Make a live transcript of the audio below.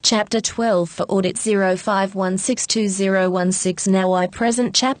Chapter 12 for Audit 05162016. Now I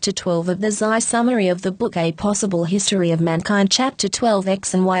present Chapter 12 of the Xi Summary of the book A Possible History of Mankind. Chapter 12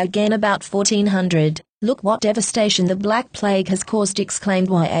 X and Y again about 1400. Look what devastation the Black Plague has caused, exclaimed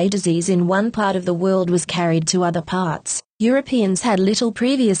Y. A disease in one part of the world was carried to other parts. Europeans had little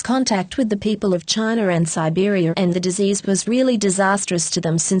previous contact with the people of China and Siberia, and the disease was really disastrous to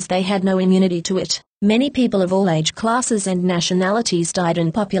them since they had no immunity to it. Many people of all age classes and nationalities died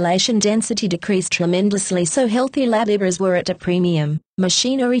and population density decreased tremendously, so healthy laborers were at a premium.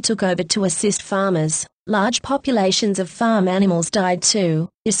 Machinery took over to assist farmers. Large populations of farm animals died too,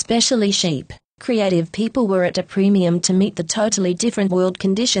 especially sheep. Creative people were at a premium to meet the totally different world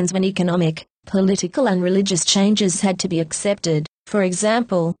conditions when economic, political and religious changes had to be accepted. For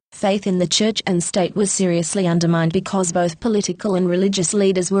example, faith in the church and state was seriously undermined because both political and religious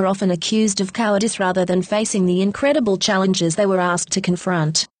leaders were often accused of cowardice rather than facing the incredible challenges they were asked to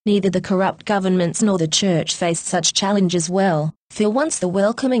confront. Neither the corrupt governments nor the church faced such challenges well, for once the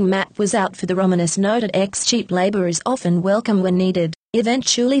welcoming mat was out for the Romanist noted X, cheap labor is often welcome when needed.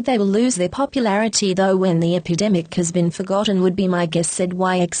 Eventually they will lose their popularity though when the epidemic has been forgotten would be my guess, said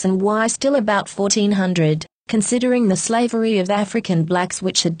Y. X and Y still about 1400. Considering the slavery of African blacks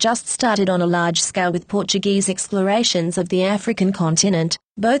which had just started on a large scale with Portuguese explorations of the African continent,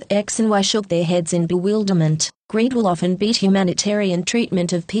 both X and Y shook their heads in bewilderment. Greed will often beat humanitarian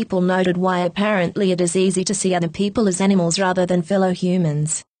treatment of people, noted Y. Apparently it is easy to see other people as animals rather than fellow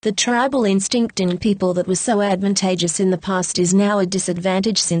humans. The tribal instinct in people that was so advantageous in the past is now a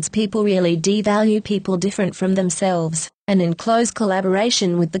disadvantage since people really devalue people different from themselves, and in close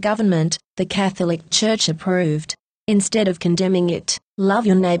collaboration with the government, the Catholic Church approved. Instead of condemning it, love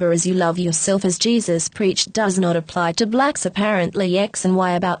your neighbor as you love yourself as Jesus preached does not apply to blacks. Apparently X and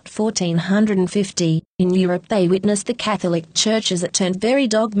Y about 1450. In Europe they witnessed the Catholic Church as it turned very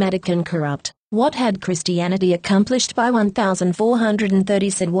dogmatic and corrupt. What had Christianity accomplished by 1430,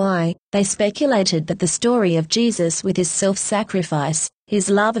 said Y. They speculated that the story of Jesus with his self-sacrifice, his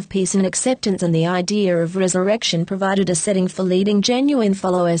love of peace and acceptance and the idea of resurrection provided a setting for leading genuine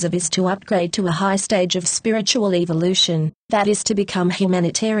followers of his to upgrade to a high stage of spiritual evolution, that is to become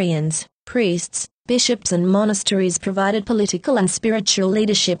humanitarians. Priests, bishops and monasteries provided political and spiritual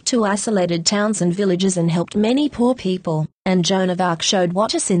leadership to isolated towns and villages and helped many poor people, and Joan of Arc showed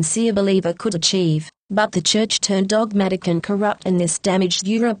what a sincere believer could achieve. But the church turned dogmatic and corrupt and this damaged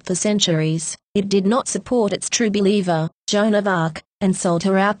Europe for centuries. It did not support its true believer, Joan of Arc, and sold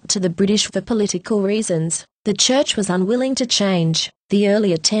her out to the British for political reasons. The church was unwilling to change. The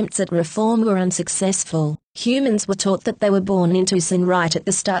early attempts at reform were unsuccessful. Humans were taught that they were born into sin right at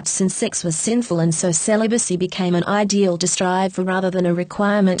the start since sex was sinful, and so celibacy became an ideal to strive for rather than a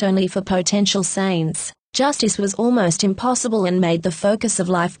requirement only for potential saints. Justice was almost impossible and made the focus of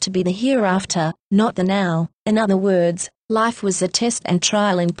life to be the hereafter, not the now. In other words, life was a test and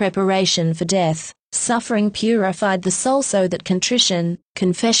trial in preparation for death. Suffering purified the soul so that contrition,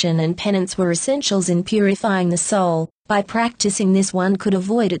 confession and penance were essentials in purifying the soul. By practicing this one could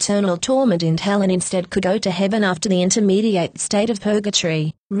avoid eternal torment in hell and instead could go to heaven after the intermediate state of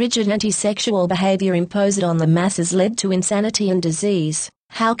purgatory. Rigid anti-sexual behavior imposed on the masses led to insanity and disease.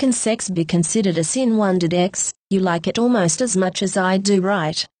 How can sex be considered a sin, wondered X. You like it almost as much as I do,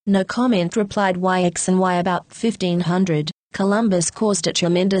 right? No comment, replied Y. X and Y about 1500. Columbus caused a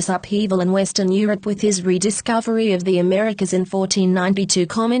tremendous upheaval in Western Europe with his rediscovery of the Americas in 1492,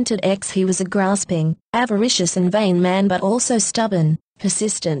 commented X. He was a grasping, avaricious and vain man, but also stubborn,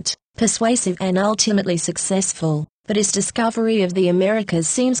 persistent, persuasive and ultimately successful. But his discovery of the Americas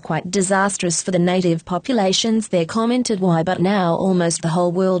seems quite disastrous for the native populations there, commented Y. But now almost the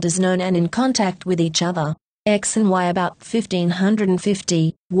whole world is known and in contact with each other. X and Y about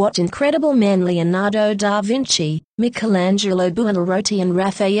 1550. What incredible men! Leonardo da Vinci, Michelangelo Buonarroti and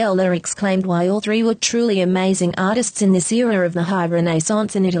Raffaello, exclaimed Y. All three were truly amazing artists in this era of the High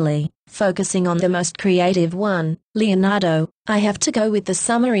Renaissance in Italy. Focusing on the most creative one, Leonardo, I have to go with the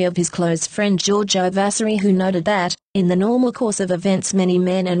summary of his close friend Giorgio Vasari, who noted that, in the normal course of events many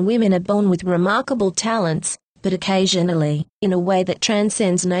men and women are born with remarkable talents, but occasionally, in a way that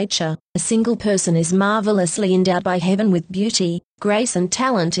transcends nature, a single person is marvelously endowed by heaven with beauty, grace and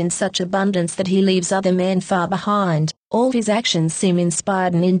talent in such abundance that he leaves other men far behind. All his actions seem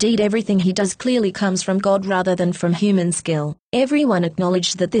inspired and indeed everything he does clearly comes from God rather than from human skill. Everyone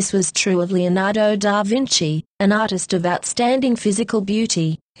acknowledged that this was true of Leonardo da Vinci, an artist of outstanding physical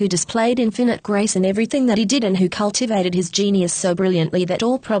beauty, who displayed infinite grace in everything that he did and who cultivated his genius so brilliantly that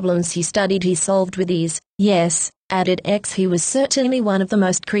all problems he studied he solved with ease. Yes, added X, he was certainly one of the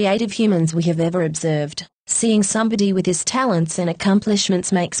most creative humans we have ever observed. Seeing somebody with his talents and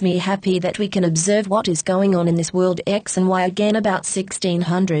accomplishments makes me happy that we can observe what is going on in this world X and Y again about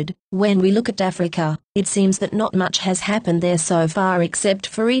 1600. When we look at Africa, it seems that not much has happened there so far except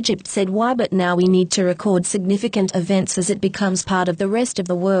for Egypt said why, but now we need to record significant events as it becomes part of the rest of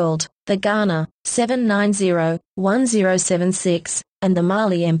the world. The Ghana, 790-1076, and the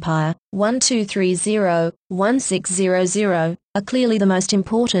Mali Empire, 1230-1600, are clearly the most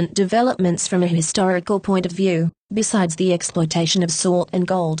important developments from a historical point of view. Besides the exploitation of salt and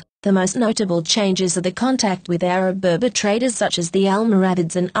gold, the most notable changes are the contact with Arab Berber traders such as the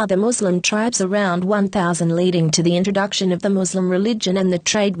Almoravids and other Muslim tribes around 1000, leading to the introduction of the Muslim religion and the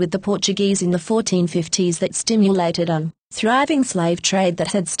trade with the Portuguese in the 1450s that stimulated a thriving slave trade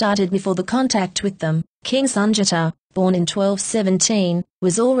that had started before the contact with them. King Sunjata, born in 1217,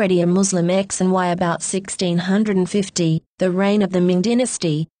 was already a Muslim X and Y about 1650. The reign of the Ming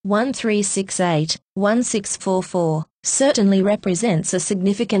dynasty, 1368-1644, certainly represents a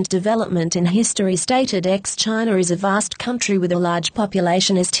significant development in history stated X. China is a vast country with a large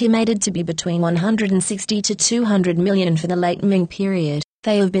population estimated to be between 160 to 200 million for the late Ming period.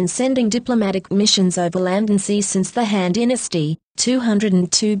 They have been sending diplomatic missions over land and sea since the Han Dynasty,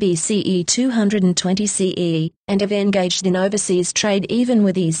 202 BCE 220 CE, and have engaged in overseas trade even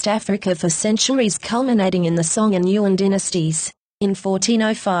with East Africa for centuries, culminating in the Song and Yuan dynasties. In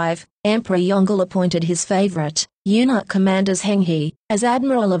 1405, Emperor Yongle appointed his favorite, eunuch commanders Heng He, as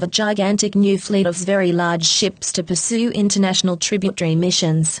admiral of a gigantic new fleet of very large ships to pursue international tributary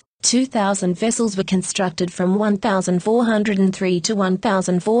missions. 2,000 vessels were constructed from 1403 to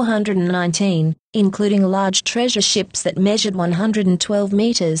 1419, including large treasure ships that measured 112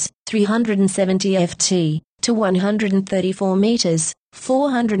 meters, 370 ft, to 134 meters,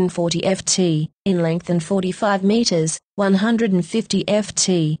 440 ft, in length and 45 meters, 150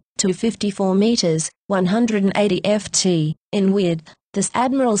 ft, to 54 meters, 180 ft, in width. This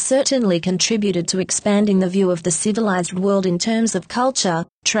admiral certainly contributed to expanding the view of the civilized world in terms of culture,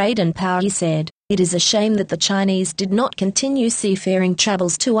 trade and power, he said. It is a shame that the Chinese did not continue seafaring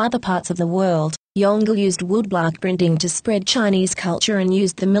travels to other parts of the world. Yongle used woodblock printing to spread Chinese culture and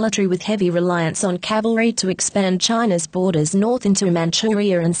used the military with heavy reliance on cavalry to expand China's borders north into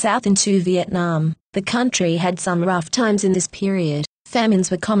Manchuria and south into Vietnam. The country had some rough times in this period.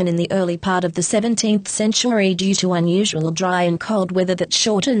 Famines were common in the early part of the 17th century due to unusual dry and cold weather that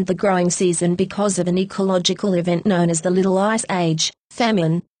shortened the growing season because of an ecological event known as the Little Ice Age.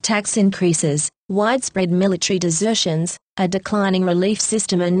 Famine, tax increases, widespread military desertions, a declining relief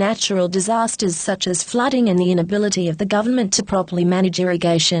system and natural disasters such as flooding and the inability of the government to properly manage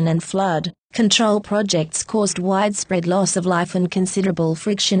irrigation and flood control projects caused widespread loss of life and considerable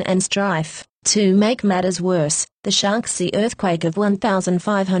friction and strife. To make matters worse, the Shaanxi earthquake of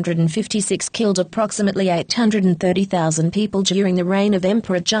 1556 killed approximately 830,000 people during the reign of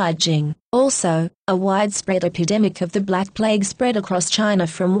Emperor Jijing. Also, a widespread epidemic of the Black Plague spread across China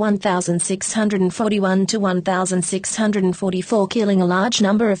from 1641 to 1644, killing a large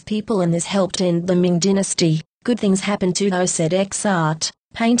number of people, and this helped end the Ming dynasty. Good things happened to those, said X. Art,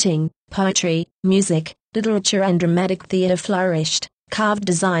 painting, poetry, music, literature and dramatic theatre flourished. Carved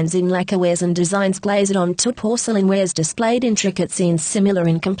designs in lacquerwares and designs glazed onto porcelainwares displayed intricate scenes similar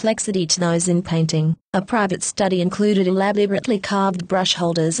in complexity to those in painting. A private study included elaborately carved brush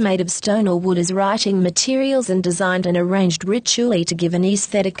holders made of stone or wood as writing materials and designed and arranged ritually to give an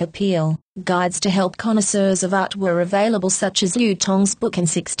aesthetic appeal. Guides to help connoisseurs of art were available, such as Liu Tong's book in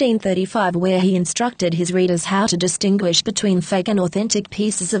 1635, where he instructed his readers how to distinguish between fake and authentic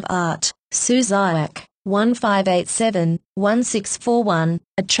pieces of art. Su Ziak, 1587-1641,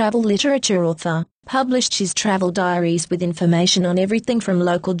 a travel literature author, published his travel diaries with information on everything from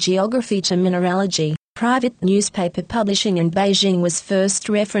local geography to mineralogy. Private newspaper publishing in Beijing was first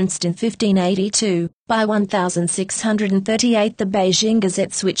referenced in 1582. By 1638 the Beijing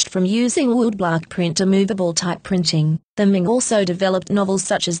Gazette switched from using woodblock print to movable type printing. The Ming also developed novels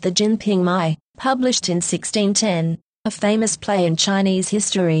such as the Jinping Mai, published in 1610. A famous play in Chinese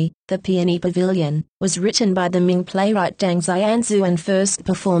history, The Peony Pavilion, was written by the Ming playwright Deng Xianzu and first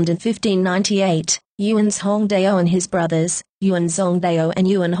performed in 1598. Yuan Hongdao and his brothers, Yuan Zongdao and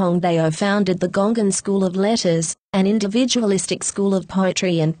Yuan Hongdao, founded the Gongan School of Letters, an individualistic school of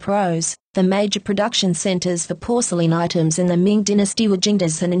poetry and prose. The major production centers for porcelain items in the Ming dynasty were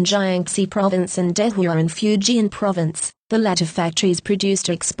Jingdezhen in Jiangxi province and Dehua in Fujian province. The latter factories produced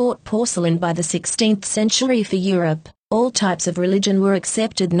export porcelain by the 16th century for Europe. All types of religion were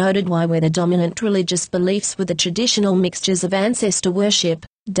accepted, noted why were the dominant religious beliefs were the traditional mixtures of ancestor worship,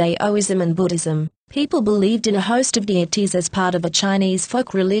 Daoism and Buddhism. People believed in a host of deities as part of a Chinese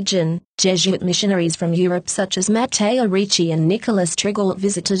folk religion. Jesuit missionaries from Europe such as Matteo Ricci and Nicholas Trigault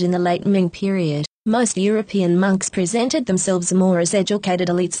visited in the late Ming period. Most European monks presented themselves more as educated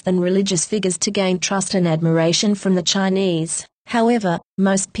elites than religious figures to gain trust and admiration from the Chinese. However,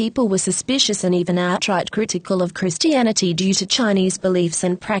 most people were suspicious and even outright critical of Christianity due to Chinese beliefs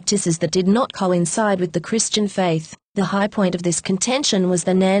and practices that did not coincide with the Christian faith. The high point of this contention was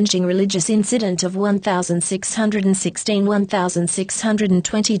the Nanjing religious incident of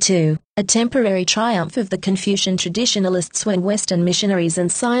 1616–1622, a temporary triumph of the Confucian traditionalists when Western missionaries and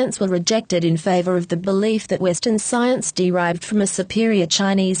science were rejected in favor of the belief that Western science derived from a superior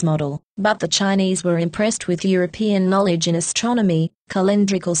Chinese model. But the Chinese were impressed with European knowledge in astronomy,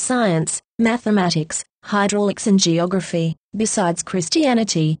 calendrical science, mathematics, hydraulics and geography. Besides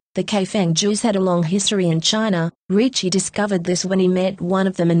Christianity, the Kaifeng Jews had a long history in China. Ricci discovered this when he met one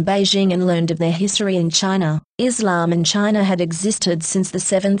of them in Beijing and learned of their history in China. Islam in China had existed since the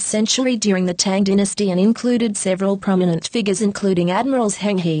 7th century during the Tang dynasty and included several prominent figures including Admirals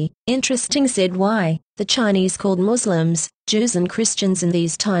Heng He. Interesting said why. The Chinese called Muslims, Jews and Christians in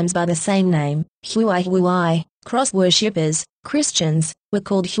these times by the same name, Huai. Cross-worshippers, Christians, were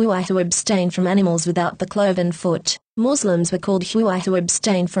called Huai who abstain from animals without the cloven foot. Muslims were called Huai who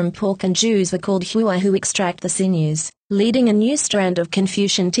abstain from pork and Jews were called Huai who extract the sinews. Leading a new strand of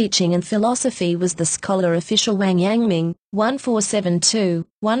Confucian teaching and philosophy was the scholar official Wang Yangming,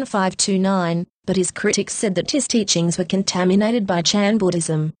 1472–1529, but his critics said that his teachings were contaminated by Chan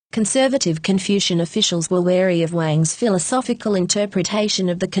Buddhism. Conservative Confucian officials were wary of Wang's philosophical interpretation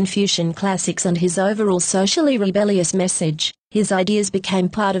of the Confucian classics and his overall socially rebellious message. His ideas became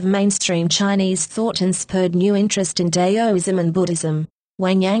part of mainstream Chinese thought and spurred new interest in Daoism and Buddhism.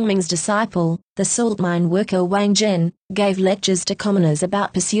 Wang Yangming's disciple, the salt mine worker Wang Zhen, gave lectures to commoners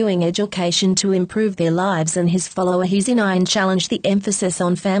about pursuing education to improve their lives, and his follower He Zhiyin challenged the emphasis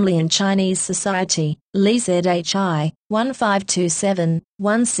on family in Chinese society. Li Zhi,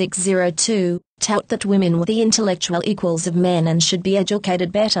 1527–1602, taught that women were the intellectual equals of men and should be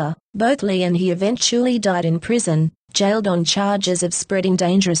educated better. Both Li and he eventually died in prison, jailed on charges of spreading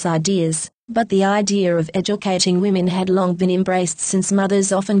dangerous ideas. But the idea of educating women had long been embraced since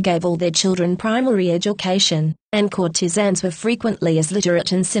mothers often gave all their children primary education, and courtesans were frequently as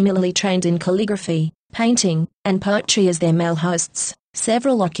literate and similarly trained in calligraphy, painting, and poetry as their male hosts.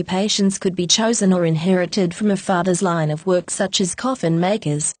 Several occupations could be chosen or inherited from a father's line of work such as coffin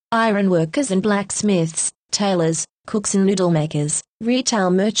makers, iron workers and blacksmiths, tailors, cooks and noodle makers, retail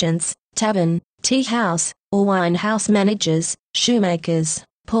merchants, tavern, tea house, or wine house managers, shoemakers,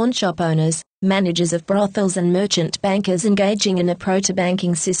 pawnshop owners, managers of brothels and merchant bankers engaging in a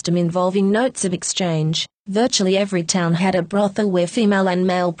proto-banking system involving notes of exchange. Virtually every town had a brothel where female and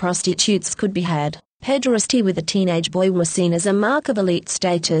male prostitutes could be had. Pederasty with a teenage boy was seen as a mark of elite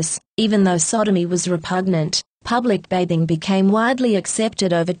status. Even though sodomy was repugnant, public bathing became widely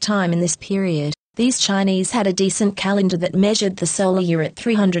accepted over time in this period. These Chinese had a decent calendar that measured the solar year at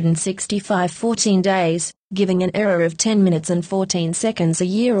 365 14 days, giving an error of 10 minutes and 14 seconds a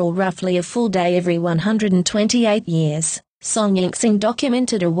year, or roughly a full day every 128 years. Song Yangxing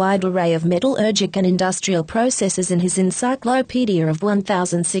documented a wide array of metallurgic and industrial processes in his Encyclopedia of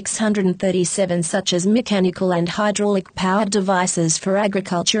 1637, such as mechanical and hydraulic powered devices for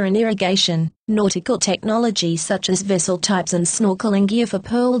agriculture and irrigation, nautical technology such as vessel types and snorkeling gear for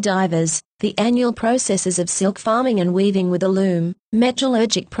pearl divers, the annual processes of silk farming and weaving with a loom,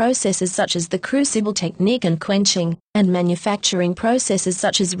 metallurgic processes such as the crucible technique and quenching, and manufacturing processes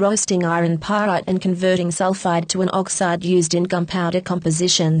such as roasting iron pyrite and converting sulfide to an oxide used in gunpowder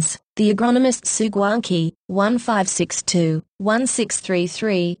compositions. The agronomist Su Guangqi,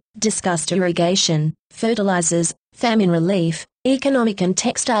 1562–1633, discussed irrigation, fertilizers, famine relief, economic and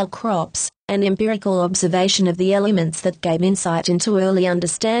textile crops, and empirical observation of the elements that gave insight into early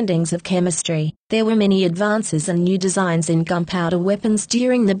understandings of chemistry. There were many advances and new designs in gunpowder weapons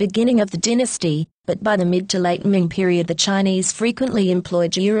during the beginning of the dynasty, but by the mid to late Ming period the Chinese frequently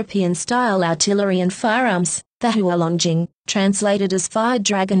employed European-style artillery and firearms. The Hualongjing, translated as Fire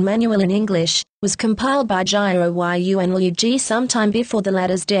Dragon Manual in English, was compiled by Jiao Yuan Liu Ji sometime before the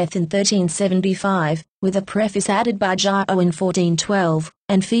latter's death in 1375, with a preface added by Jiao in 1412,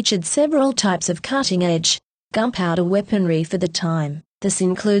 and featured several types of cutting-edge gunpowder weaponry for the time. This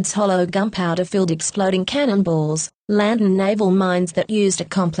includes hollow gunpowder-filled exploding cannonballs, land and naval mines that used a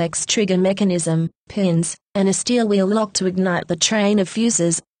complex trigger mechanism, pins, and a steel wheel lock to ignite the train of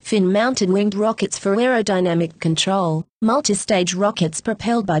fuses, fin-mounted winged rockets for aerodynamic control, multi-stage rockets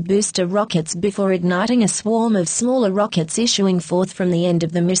propelled by booster rockets before igniting a swarm of smaller rockets issuing forth from the end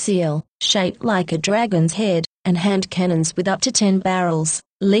of the missile, shaped like a dragon's head, and hand cannons with up to 10 barrels.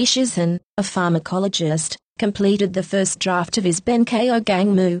 Li Shizhen, a pharmacologist, completed the first draft of his Benkei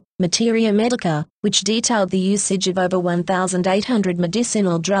Gangmu, Materia Medica, which detailed the usage of over 1,800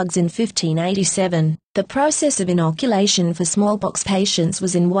 medicinal drugs in 1587. The process of inoculation for smallpox patients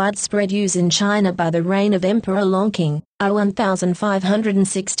was in widespread use in China by the reign of Emperor Longqing,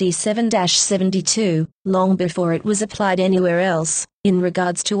 1567-72, long before it was applied anywhere else. In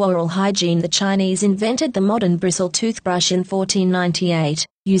regards to oral hygiene, the Chinese invented the modern bristle toothbrush in 1498,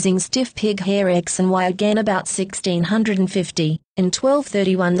 using stiff pig hair X and Y again about 1650. In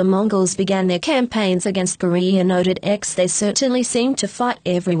 1231 the Mongols began their campaigns against Korea. Noted X. They certainly seemed to fight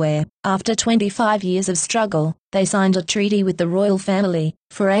everywhere. After 25 years of struggle, they signed a treaty with the royal family.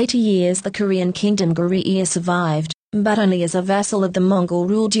 For 80 years the Korean kingdom Goryeo survived, but only as a vassal of the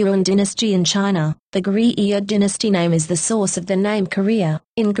Mongol-ruled Yuan dynasty in China. The Goryeo dynasty name is the source of the name Korea.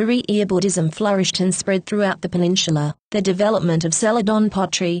 In Goryeo, Buddhism flourished and spread throughout the peninsula. The development of celadon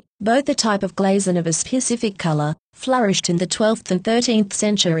pottery, both a type of glaze and of a specific color, flourished in the 12th and 13th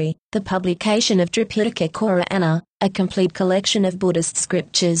century. The publication of Tripitaka Korana, a complete collection of Buddhist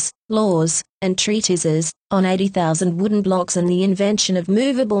scriptures, laws, and treatises, on 80,000 wooden blocks, and the invention of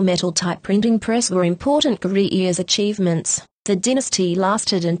movable metal type printing press were important Goryeo's achievements. The dynasty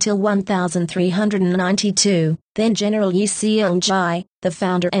lasted until 1392. Then General Yi Seongjai, the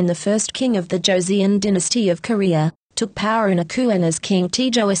founder and the first king of the Joseon dynasty of Korea, took power in a coup, and as King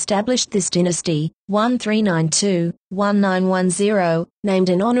Taejo established this dynasty, 1392-1910, named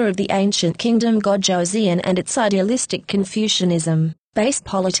in honor of the ancient kingdom god Joseon and its idealistic Confucianism-based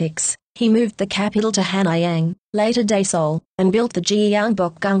politics. He moved the capital to Hanyang, later Seoul, and built the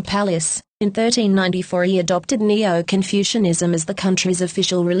Gyeongbokgung Palace. In 1394 he adopted Neo-Confucianism as the country's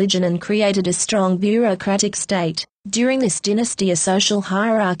official religion and created a strong bureaucratic state. During this dynasty a social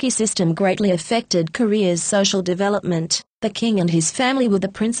hierarchy system greatly affected Korea's social development. The king and his family were the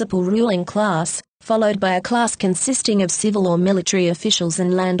principal ruling class, followed by a class consisting of civil or military officials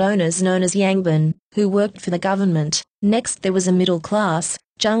and landowners known as Yangbin, who worked for the government. Next there was a middle class,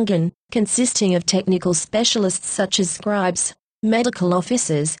 Jungin, consisting of technical specialists such as scribes, medical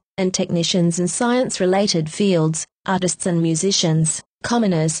officers, and technicians in science-related fields, artists and musicians.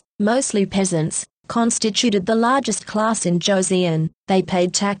 Commoners, mostly peasants, constituted the largest class in Joseon. They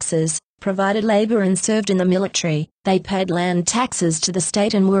paid taxes, provided labor and served in the military. They paid land taxes to the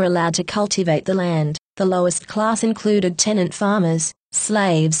state and were allowed to cultivate the land. The lowest class included tenant farmers,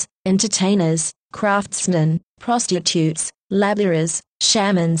 slaves, entertainers, craftsmen, prostitutes, laborers,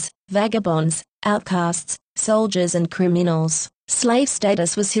 shamans, vagabonds, outcasts, soldiers and criminals. Slave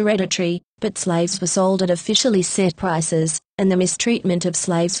status was hereditary, but slaves were sold at officially set prices, and the mistreatment of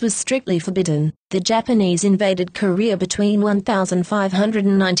slaves was strictly forbidden. The Japanese invaded Korea between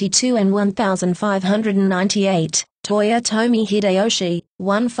 1592 and 1598. Toyotomi Hideyoshi,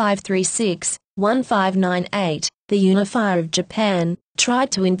 1536-1598, the unifier of Japan,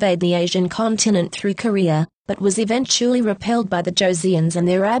 tried to invade the Asian continent through Korea, but was eventually repelled by the Joseons and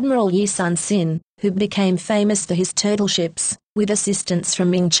their admiral Yi Sun-sin, who became famous for his turtle ships. With assistance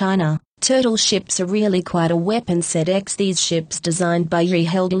from Ming China, turtle ships are really quite a weapon set X. These ships designed by Yi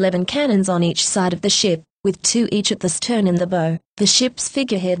held 11 cannons on each side of the ship, with 2 each at the stern and the bow. The ship's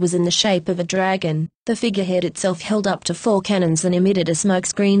figurehead was in the shape of a dragon. The figurehead itself held up to 4 cannons and emitted a smoke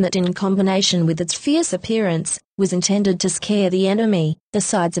screen that, in combination with its fierce appearance, was intended to scare the enemy. The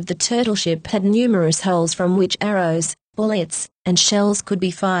sides of the turtle ship had numerous holes from which arrows, bullets, and shells could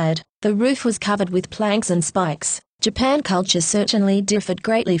be fired. The roof was covered with planks and spikes. Japan culture certainly differed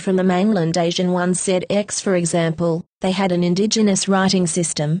greatly from the mainland Asian one, said X. For example, they had an indigenous writing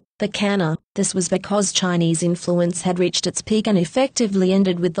system, the kana. This was because Chinese influence had reached its peak and effectively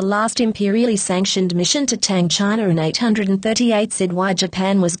ended with the last imperially sanctioned mission to Tang China in 838, said why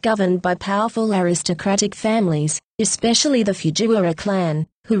Japan was governed by powerful aristocratic families, especially the Fujiwara clan,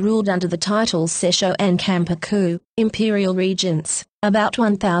 who ruled under the titles Seisho and Kampaku, imperial regents. About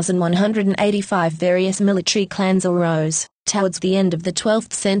 1185 various military clans arose. Towards the end of the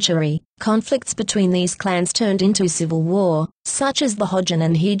 12th century, conflicts between these clans turned into civil war, such as the Hojin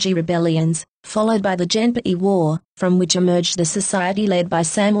and Heiji rebellions, followed by the Genpei War, from which emerged the society led by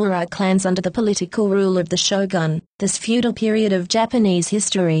samurai clans under the political rule of the shogun. This feudal period of Japanese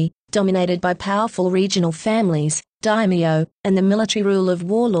history, dominated by powerful regional families, daimyo, and the military rule of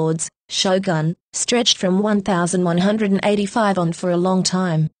warlords, shogun, stretched from 1185 on for a long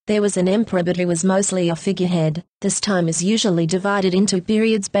time. There was an emperor, but he was mostly a figurehead. This time is usually divided into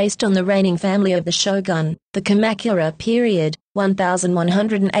periods based on the reigning family of the shogun. The Kamakura period,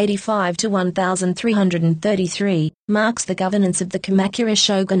 1185 to 1333, marks the governance of the Kamakura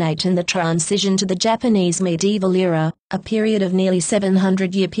shogunate and the transition to the Japanese medieval era, a period of nearly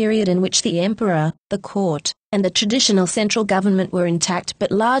 700-year period in which the emperor, the court, and the traditional central government were intact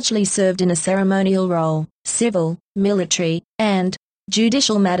but largely served in a ceremonial role. Civil, military, and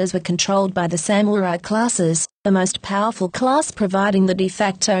judicial matters were controlled by the samurai classes, the most powerful class providing the de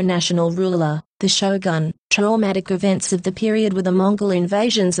facto national ruler, the shogun. Traumatic events of the period were the Mongol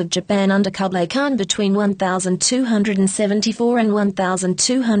invasions of Japan under Kublai Khan between 1274 and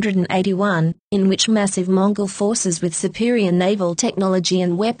 1281, in which massive Mongol forces with superior naval technology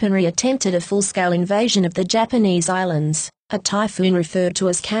and weaponry attempted a full-scale invasion of the Japanese islands. A typhoon referred to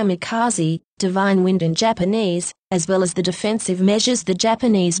as kamikaze, divine wind in Japanese, as well as the defensive measures the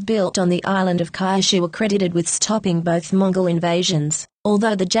Japanese built on the island of Kyushu were credited with stopping both Mongol invasions.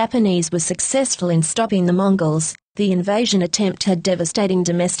 Although the Japanese were successful in stopping the Mongols, the invasion attempt had devastating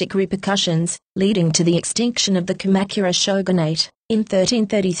domestic repercussions, leading to the extinction of the Kamakura shogunate. In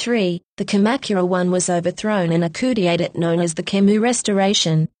 1333, the Kamakura I was overthrown in a coup d'état known as the Kemu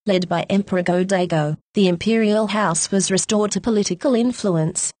Restoration, led by Emperor Go-Daigo. The imperial house was restored to political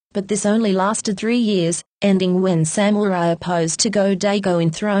influence, but this only lasted 3 years, ending when samurai opposed to Go-Daigo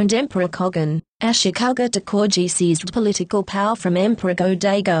enthroned Emperor Kogen. Ashikaga Tokoji seized political power from Emperor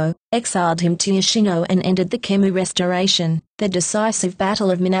Go-Daigo, exiled him to Yoshino and ended the Kemu Restoration. The decisive Battle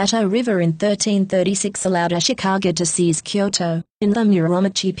of Minato River in 1336 allowed Ashikaga to seize Kyoto. In the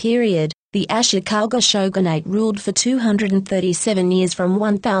Muromachi period, the Ashikaga shogunate ruled for 237 years from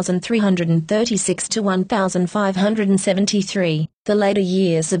 1336 to 1573. The later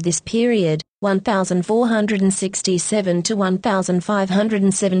years of this period, 1467 to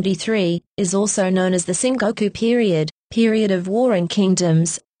 1573, is also known as the Sengoku period of warring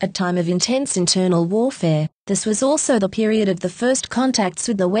kingdoms, a time of intense internal warfare. This was also the period of the first contacts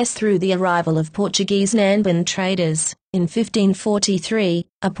with the West through the arrival of Portuguese Nanban traders. In 1543,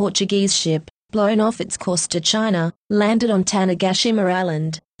 a Portuguese ship, blown off its course to China, landed on Tanegashima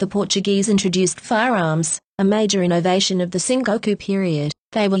Island. The Portuguese introduced firearms, a major innovation of the Sengoku period.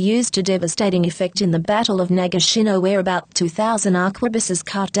 They were used to devastating effect in the Battle of Nagashino, where about 2,000 arquebuses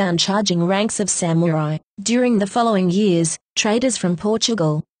cut down charging ranks of samurai. During the following years, traders from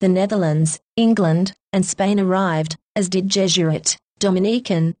Portugal, the Netherlands, England, and Spain arrived, as did Jesuit,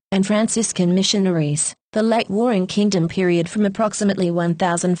 Dominican, and Franciscan missionaries. The late Warring Kingdom period from approximately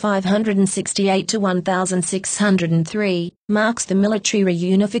 1568 to 1603 marks the military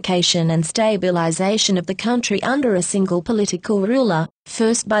reunification and stabilization of the country under a single political ruler,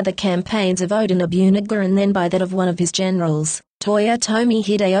 first by the campaigns of Oda Nobunaga and then by that of one of his generals, Toyotomi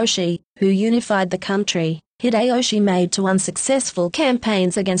Hideyoshi, who unified the country. Hideyoshi made two unsuccessful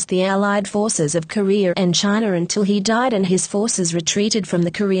campaigns against the Allied forces of Korea and China until he died and his forces retreated from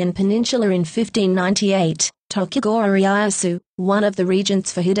the Korean peninsula in 1598. Tokugawa Ieyasu, one of the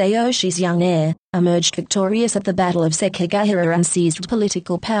regents for Hideyoshi's young heir, emerged victorious at the Battle of Sekigahara and seized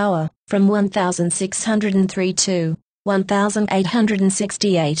political power. From 1603 to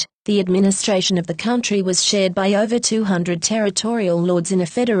 1868, the administration of the country was shared by over 200 territorial lords in a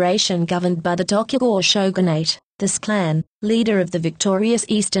federation governed by the Tokugawa shogunate. This clan, leader of the victorious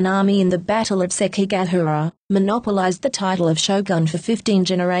Eastern Army in the Battle of Sekigahara, monopolized the title of shogun for 15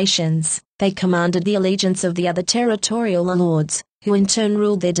 generations. They commanded the allegiance of the other territorial lords, who in turn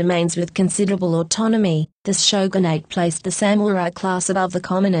ruled their domains with considerable autonomy. This shogunate placed the samurai class above the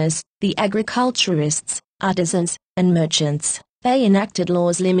commoners, the agriculturists, artisans, and merchants. They enacted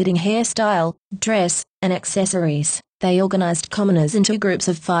laws limiting hairstyle, dress, and accessories. They organized commoners into groups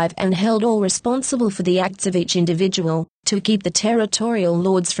of 5 and held all responsible for the acts of each individual. To keep the territorial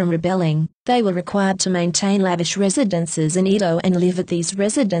lords from rebelling, they were required to maintain lavish residences in Edo and live at these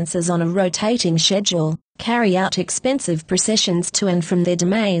residences on a rotating schedule, carry out expensive processions to and from their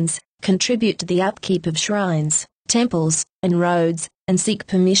domains, contribute to the upkeep of shrines, temples, and roads, and seek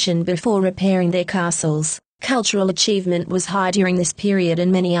permission before repairing their castles. Cultural achievement was high during this period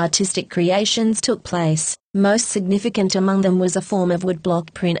and many artistic creations took place. Most significant among them was a form of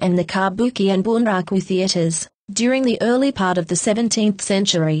woodblock print and the kabuki and bunraku theaters. During the early part of the 17th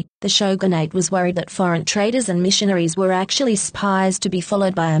century, the shogunate was worried that foreign traders and missionaries were actually spies to be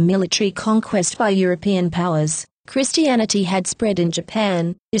followed by a military conquest by European powers. Christianity had spread in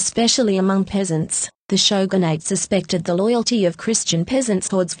Japan, especially among peasants. The shogunate suspected the loyalty of Christian peasants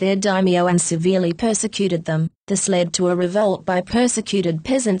towards their daimyo and severely persecuted them. This led to a revolt by persecuted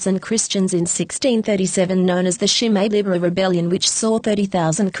peasants and Christians in 1637 known as the Shimabara Rebellion, which saw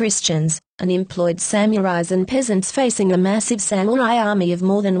 30,000 Christians, unemployed samurais and peasants facing a massive samurai army of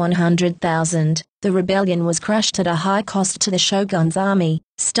more than 100,000. The rebellion was crushed at a high cost to the shogun's army.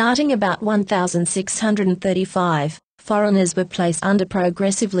 Starting about 1635, foreigners were placed under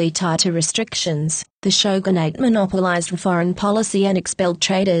progressively tighter restrictions. The shogunate monopolized foreign policy and expelled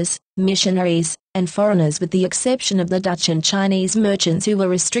traders, missionaries, and foreigners with the exception of the Dutch and Chinese merchants who were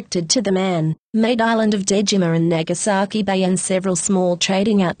restricted to the man-made island of Dejima and Nagasaki Bay and several small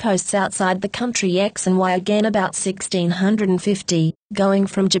trading outposts outside the country X and Y. Again about 1650, going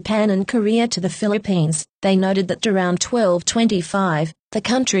from Japan and Korea to the Philippines, they noted that around 1225, the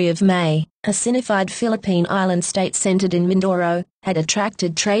country of May, a Sinified Philippine island state centered in Mindoro, had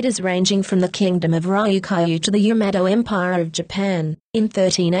attracted traders ranging from the Kingdom of Ryukyu to the Yamato Empire of Japan. In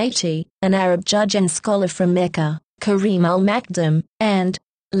 1380, an Arab judge and scholar from Mecca, Karim al-Makdum, and,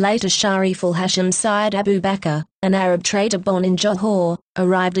 later Sharif al-Hashim Syed Abu Bakr, an Arab trader born in Johor,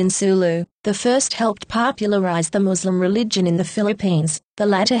 arrived in Sulu. The first helped popularize the Muslim religion in the Philippines. The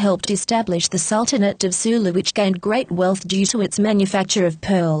latter helped establish the Sultanate of Sulu, which gained great wealth due to its manufacture of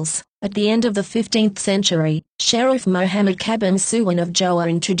pearls. At the end of the 15th century, Sheriff Muhammad Kabim Suwan of Johor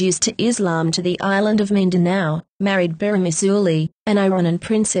introduced Islam to the island of Mindanao, married Berimisuli, an Iranian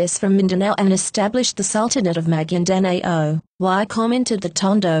princess from Mindanao, and established the Sultanate of Maguindanao. Y commented that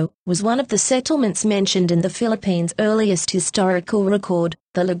Tondo was one of the settlements mentioned in the Philippines' earliest historical record,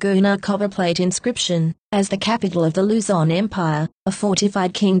 the Laguna copperplate inscription. As the capital of the Luzon Empire, a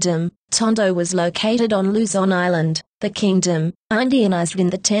fortified kingdom, Tondo was located on Luzon Island. The kingdom, Indianized in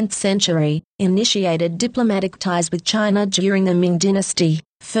the 10th century, initiated diplomatic ties with China during the Ming dynasty.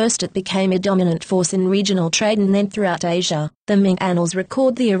 First it became a dominant force in regional trade and then throughout Asia. The Ming annals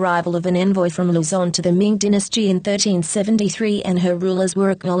record the arrival of an envoy from Luzon to the Ming dynasty in 1373 and her rulers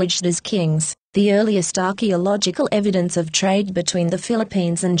were acknowledged as kings. The earliest archaeological evidence of trade between the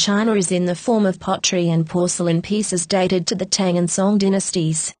Philippines and China is in the form of pottery and porcelain pieces dated to the Tang and Song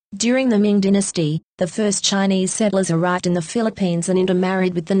dynasties. During the Ming dynasty, the first Chinese settlers arrived in the Philippines and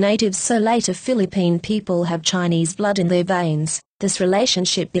intermarried with the natives, so later Philippine people have Chinese blood in their veins. This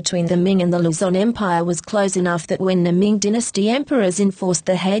relationship between the Ming and the Luzon Empire was close enough that when the Ming dynasty emperors enforced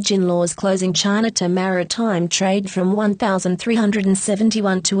the Heijin laws closing China to maritime trade from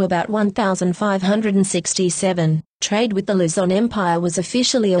 1371 to about 1567, trade with the Luzon Empire was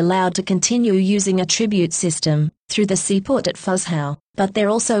officially allowed to continue using a tribute system through the seaport at Fuzhou. But there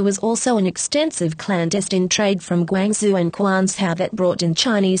was also an extensive clandestine trade from Guangzhou and Quanzhou that brought in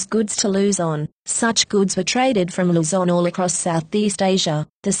Chinese goods to Luzon. Such goods were traded from Luzon all across Southeast Asia.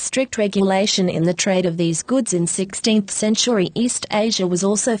 The strict regulation in the trade of these goods in 16th century East Asia was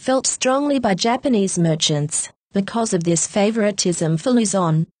also felt strongly by Japanese merchants. Because of this favoritism for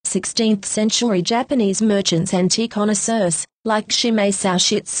Luzon, 16th century Japanese merchants and tea connoisseurs, like Shimei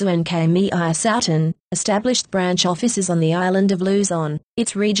Saoshitsu and Kamiya Souten, established branch offices on the island of Luzon.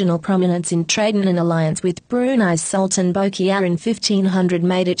 Its regional prominence in trade and an alliance with Brunei's Sultan Bokiyar in 1500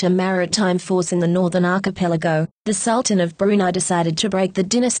 made it a maritime force in the northern archipelago. The Sultan of Brunei decided to break the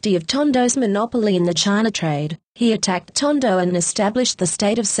dynasty of Tondo's monopoly in the China trade. He attacked Tondo and established the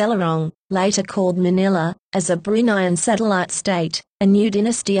state of Selarong, later called Manila, as a Bruneian satellite state. A new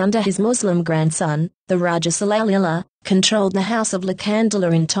dynasty under his Muslim grandson, the Raja Salalila, controlled the House of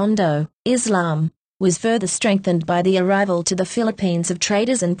Lakandala in Tondo. Islam was further strengthened by the arrival to the Philippines of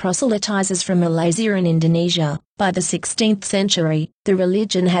traders and proselytizers from Malaysia and Indonesia. By the 16th century, the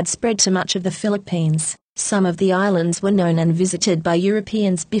religion had spread to much of the Philippines. Some of the islands were known and visited by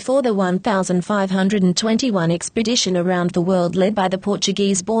Europeans before the 1521 expedition around the world led by the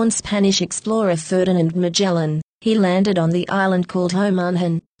Portuguese-born Spanish explorer Ferdinand Magellan. He landed on the island called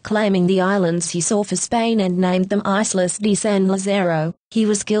Homonhan, claiming the islands he saw for Spain and named them Islas de San Lazaro. He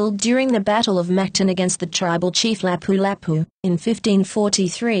was killed during the Battle of Mactan against the tribal chief Lapu-Lapu. In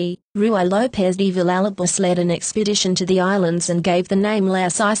 1543, Ruy López de Villalobos led an expedition to the islands and gave the name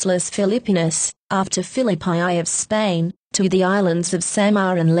Las Islas Filipinas, after Philippi of Spain, to the islands of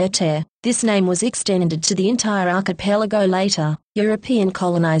Samar and Leyte. This name was extended to the entire archipelago later. European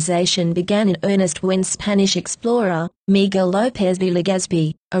colonization began in earnest when Spanish explorer, Miguel López de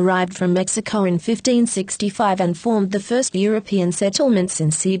Legazpi, arrived from Mexico in 1565 and formed the first European settlements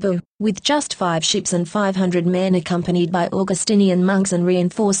in Cebu. With just 5 ships and 500 men accompanied by Augustinian monks and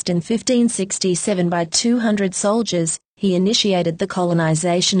reinforced in 1567 by 200 soldiers, he initiated the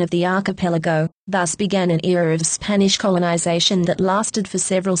colonization of the archipelago. Thus began an era of Spanish colonization that lasted for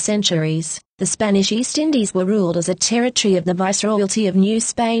several centuries. The Spanish East Indies were ruled as a territory of the Viceroyalty of New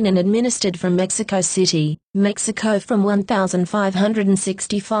Spain and administered from Mexico City, Mexico from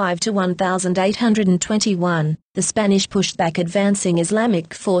 1565 to 1821. The Spanish pushed back advancing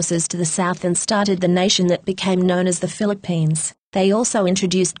Islamic forces to the south and started the nation that became known as the Philippines. They also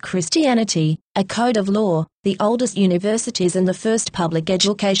introduced Christianity, a code of law, the oldest universities and the first public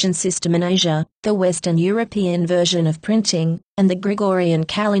education system in Asia, the Western European version of printing, and the Gregorian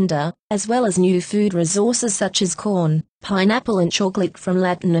calendar, as well as new food resources such as corn, pineapple and chocolate from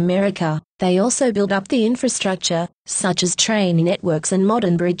Latin America. They also built up the infrastructure, such as train networks and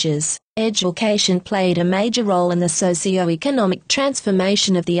modern bridges. Education played a major role in the socio-economic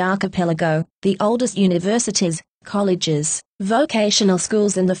transformation of the archipelago. The oldest universities, colleges, vocational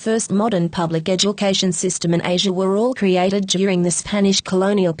schools and the first modern public education system in Asia were all created during the Spanish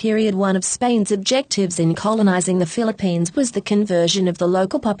colonial period. One of Spain's objectives in colonizing the Philippines was the conversion of the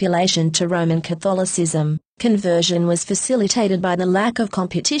local population to Roman Catholicism. Conversion was facilitated by the lack of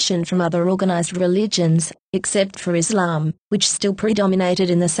competition from other organized religions, except for Islam, which still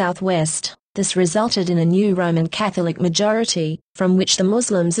predominated in the southwest. This resulted in a new Roman Catholic majority, from which the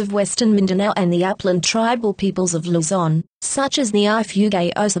Muslims of Western Mindanao and the upland tribal peoples of Luzon, such as the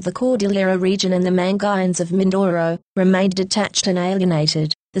Ifugayos of the Cordillera region and the Mangayans of Mindoro, remained detached and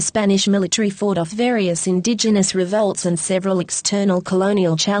alienated. The Spanish military fought off various indigenous revolts and several external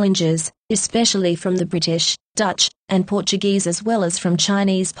colonial challenges, especially from the British, Dutch, and Portuguese as well as from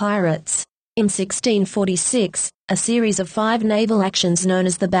Chinese pirates. In 1646, a series of 5 naval actions known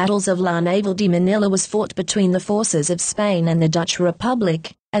as the Battles of La Naval de Manila was fought between the forces of Spain and the Dutch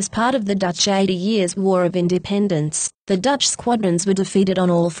Republic. As part of the Dutch 80 Years' War of Independence, the Dutch squadrons were defeated on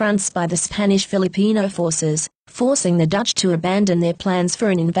all fronts by the Spanish Filipino forces, forcing the Dutch to abandon their plans for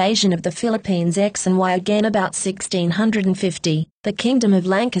an invasion of the Philippines X and Y again about 1650. The Kingdom of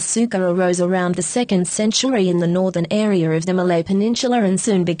Langkasuka arose around the 2nd century in the northern area of the Malay Peninsula and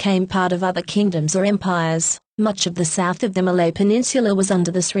soon became part of other kingdoms or empires. Much of the south of the Malay Peninsula was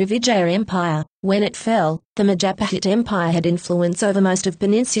under the Srivijaya Empire. When it fell, the Majapahit Empire had influence over most of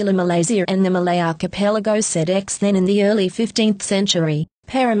Peninsular Malaysia and the Malay archipelago. X. Then in the early 15th century,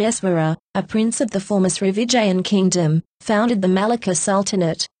 Parameswara, a prince of the former Srivijayan kingdom, founded the Malacca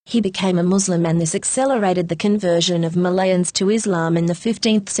Sultanate. He became a Muslim and this accelerated the conversion of Malayans to Islam in the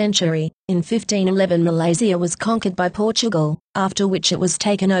 15th century. In 1511 Malaysia was conquered by Portugal, after which it was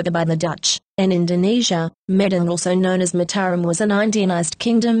taken over by the Dutch. In Indonesia, Medan, also known as Mataram, was an Indianized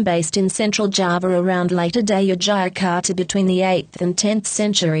kingdom based in central Java around later-day Yogyakarta between the 8th and 10th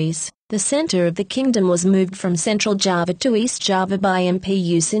centuries. The center of the kingdom was moved from central Java to East Java by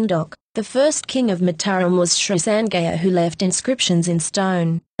Mpu Sindok. The first king of Mataram was Sri Sanjaya, who left inscriptions in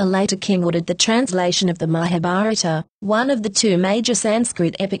stone. A later king ordered the translation of the Mahabharata, one of the 2 major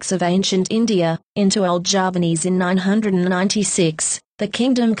Sanskrit epics of ancient India, into Old Javanese in 996. The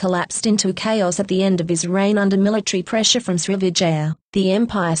kingdom collapsed into chaos at the end of his reign under military pressure from Srivijaya. The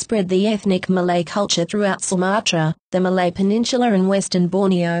empire spread the ethnic Malay culture throughout Sumatra, the Malay Peninsula and western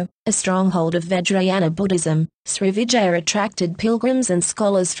Borneo, a stronghold of Vajrayana Buddhism. Srivijaya attracted pilgrims and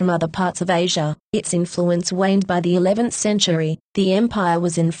scholars from other parts of Asia. Its influence waned by the 11th century. The empire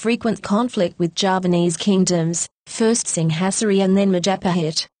was in frequent conflict with Javanese kingdoms, first Singhasari and then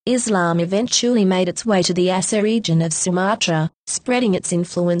Majapahit. Islam eventually made its way to the Aceh region of Sumatra, spreading its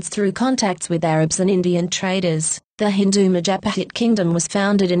influence through contacts with Arabs and Indian traders. The Hindu Majapahit kingdom was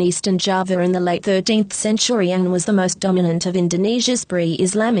founded in eastern Java in the late 13th century and was the most dominant of Indonesia's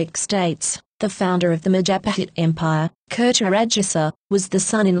pre-Islamic states. The founder of the Majapahit Empire, Kertarajasa, was the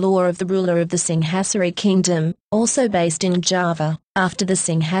son-in-law of the ruler of the Singhasari kingdom, also based in Java. After the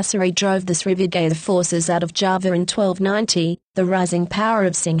Singhasari drove the Srivijaya forces out of Java in 1290, the rising power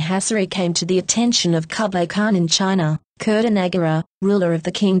of Singhasari came to the attention of Kublai Khan in China. Kertanagara, ruler of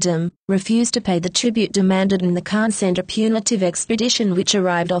the kingdom, refused to pay the tribute demanded and the Khan sent a punitive expedition which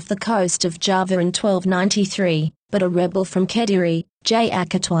arrived off the coast of Java in 1293. But a rebel from Kediri, Jay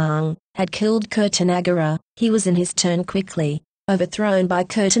Akatwang, had killed Kertanagara. He was in his turn quickly overthrown by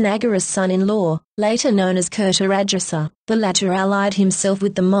Kertanagara's son-in-law, later known as Kertarajasa. The latter allied himself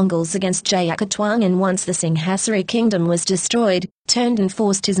with the Mongols against Jayakatwang and once the Singhasari kingdom was destroyed, turned and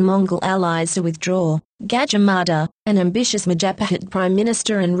forced his Mongol allies to withdraw. Gajah Mada, an ambitious Majapahit prime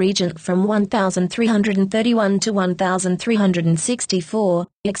minister and regent from 1331 to 1364,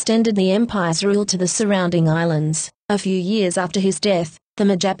 extended the empire's rule to the surrounding islands. A few years after his death, the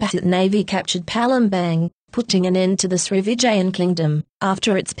Majapahit navy captured Palembang, putting an end to the Srivijayan kingdom.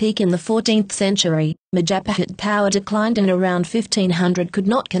 After its peak in the 14th century, Majapahit power declined and around 1500 could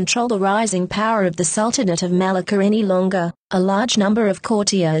not control the rising power of the Sultanate of Malacca any longer. A large number of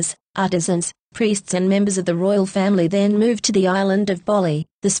courtiers, artisans, priests and members of the royal family then moved to the island of Bali.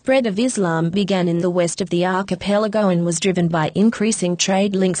 The spread of Islam began in the west of the archipelago and was driven by increasing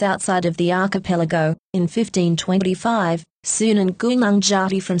trade links outside of the archipelago. In 1525, Sunan Gunung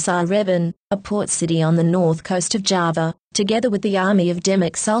Jati from Cirebon, a port city on the north coast of Java, together with the army of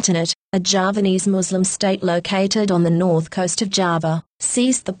Demak Sultanate, a Javanese Muslim state located on the north coast of Java,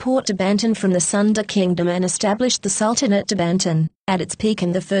 seized the port of Banten from the Sunda kingdom and established the Sultanate of Banten. At its peak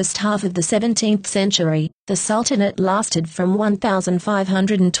in the first half of the 17th century, the Sultanate lasted from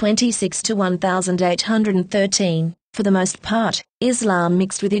 1526 to 1813. For the most part, Islam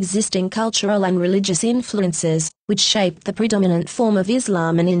mixed with existing cultural and religious influences, which shaped the predominant form of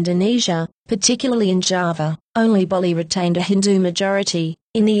Islam in Indonesia, particularly in Java. Only Bali retained a Hindu majority.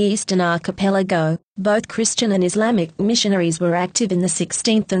 In the eastern archipelago, both Christian and Islamic missionaries were active in the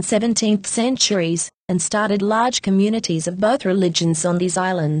 16th and 17th centuries, and started large communities of both religions on these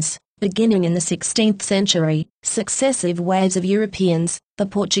islands. Beginning in the 16th century, successive waves of Europeans, the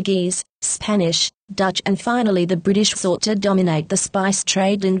Portuguese, Spanish, Dutch and finally the British sought to dominate the spice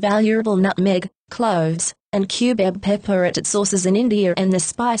trade in valuable nutmeg, cloves, and cubeb pepper at its sources in India and the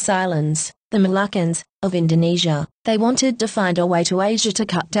Spice Islands, the Moluccans, of Indonesia. They wanted to find a way to Asia to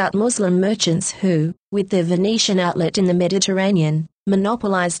cut out Muslim merchants who, with their Venetian outlet in the Mediterranean,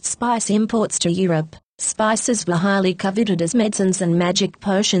 monopolized spice imports to Europe. Spices were highly coveted as medicines and magic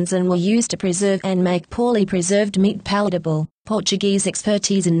potions and were used to preserve and make poorly preserved meat palatable. Portuguese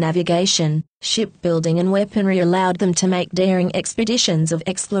expertise in navigation, shipbuilding and weaponry allowed them to make daring expeditions of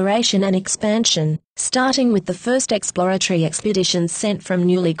exploration and expansion, starting with the first exploratory expeditions sent from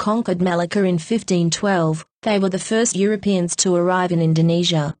newly conquered Malacca in 1512. They were the first Europeans to arrive in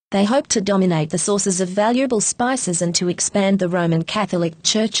Indonesia. They hoped to dominate the sources of valuable spices and to expand the Roman Catholic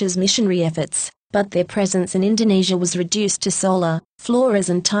Church's missionary efforts. But their presence in Indonesia was reduced to Sola, Flores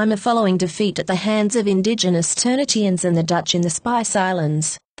and Timor following defeat at the hands of indigenous Ternatians and the Dutch in the Spice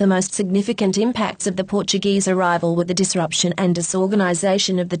Islands. The most significant impacts of the Portuguese arrival were the disruption and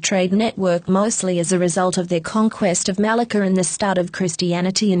disorganization of the trade network, mostly as a result of their conquest of Malacca and the start of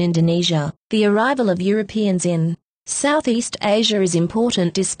Christianity in Indonesia. The arrival of Europeans in Southeast Asia is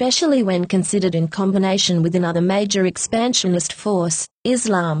important, especially when considered in combination with another major expansionist force,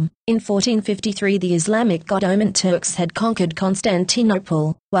 Islam. In 1453 the Islamic Ottoman Turks had conquered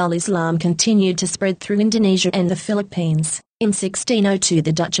Constantinople, while Islam continued to spread through Indonesia and the Philippines. In 1602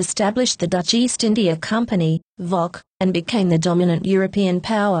 the Dutch established the Dutch East India Company, VOC, and became the dominant European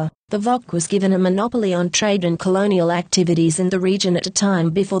power. The VOC was given a monopoly on trade and colonial activities in the region at a time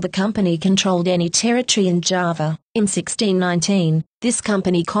before the company controlled any territory in Java. In 1619, this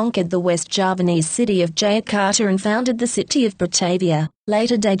company conquered the West Javanese city of Jakarta and founded the city of Batavia,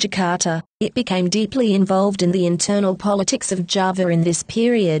 later Jakarta. It became deeply involved in the internal politics of Java in this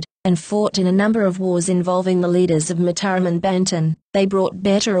period, and fought in a number of wars involving the leaders of Mataram and Banten. They brought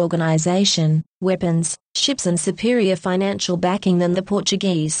better organization, weapons, ships and superior financial backing than the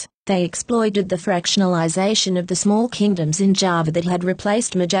Portuguese. They exploited the fractionalization of the small kingdoms in Java that had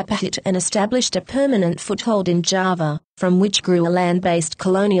replaced Majapahit and established a permanent foothold in Java, from which grew a land-based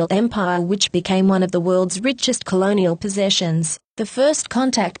colonial empire which became one of the world's richest colonial possessions. The first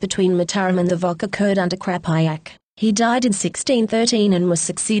contact between Mataram and the VOC occurred under Krapiak. He died in 1613 and was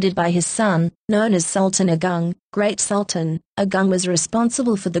succeeded by his son, known as Sultan Agung, Great Sultan. Agung was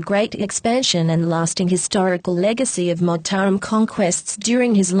responsible for the great expansion and lasting historical legacy of Mataram conquests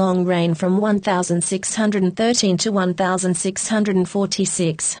during his long reign from 1613 to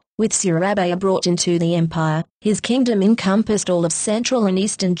 1646. With Surabaya brought into the empire, his kingdom encompassed all of central and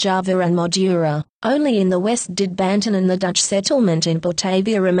eastern Java and Madura. Only in the west did Banten and the Dutch settlement in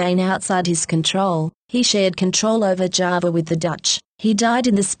Batavia remain outside his control. He shared control over Java with the Dutch. He died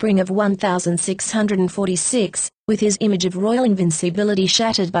in the spring of 1646, with his image of royal invincibility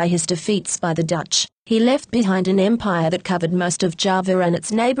shattered by his defeats by the Dutch. He left behind an empire that covered most of Java and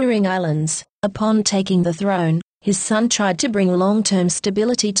its neighboring islands. Upon taking the throne, his son tried to bring long-term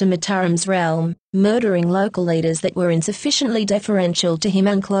stability to Mataram's realm, murdering local leaders that were insufficiently deferential to him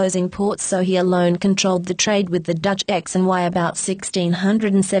and closing ports so he alone controlled the trade with the Dutch X and Y. About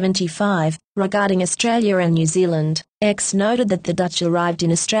 1675, regarding Australia and New Zealand, X noted that the Dutch arrived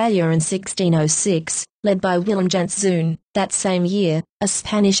in Australia in 1606, led by Willem Janszoon. That same year, a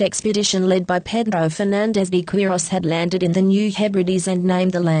Spanish expedition led by Pedro Fernandez de Quiros had landed in the New Hebrides and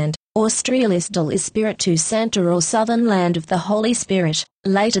named the land Australis del Espiritu Santo or Southern Land of the Holy Spirit.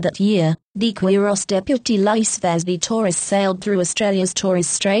 Later that year, the Quiros Deputy Luis Vaz de Torres sailed through Australia's Torres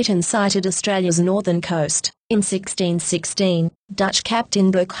Strait and sighted Australia's northern coast. In 1616, Dutch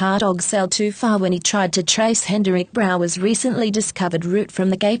captain Dirk Hartog sailed too far when he tried to trace Hendrik Brouwer's recently discovered route from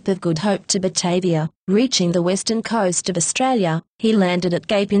the Cape of Good Hope to Batavia. Reaching the western coast of Australia, he landed at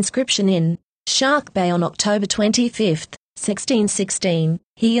Cape Inscription in Shark Bay on October 25, 1616.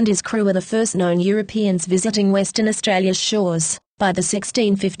 He and his crew were the first known Europeans visiting Western Australia's shores. By the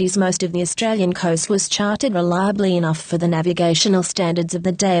 1650s, most of the Australian coast was charted reliably enough for the navigational standards of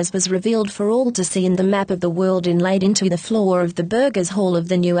the day, as was revealed for all to see in the map of the world inlaid into the floor of the Burgers Hall of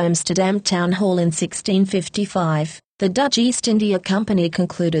the New Amsterdam Town Hall in 1655. The Dutch East India Company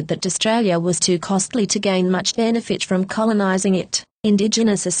concluded that Australia was too costly to gain much benefit from colonising it.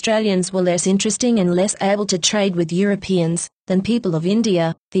 Indigenous Australians were less interesting and less able to trade with Europeans than people of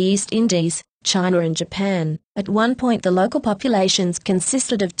India, the East Indies, China and Japan. At one point the local populations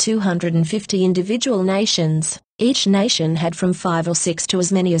consisted of 250 individual nations. Each nation had from 5 or 6 to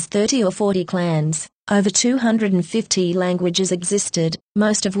as many as 30 or 40 clans. Over 250 languages existed,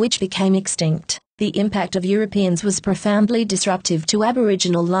 most of which became extinct. The impact of Europeans was profoundly disruptive to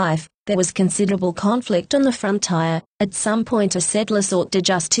Aboriginal life. There was considerable conflict on the frontier. At some point a settler sought to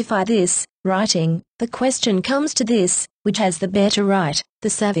justify this, writing, "The question comes to this, which has the better right, the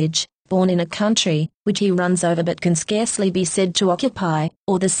savage, born in a country which he runs over but can scarcely be said to occupy,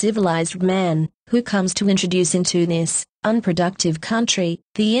 or the civilized man, who comes to introduce into this unproductive country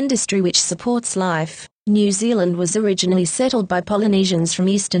the industry which supports life." New Zealand was originally settled by Polynesians from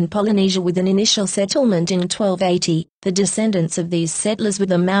eastern Polynesia with an initial settlement in 1280. The descendants of these settlers were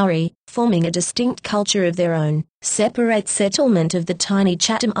the Maori, forming a distinct culture of their own. Separate settlement of the tiny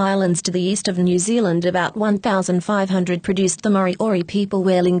Chatham Islands to the east of New Zealand about 1500 produced the Moriori people,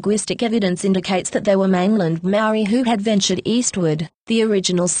 where linguistic evidence indicates that they were mainland Maori who had ventured eastward. The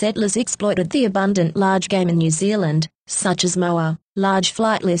original settlers exploited the abundant large game in New Zealand, such as moa, large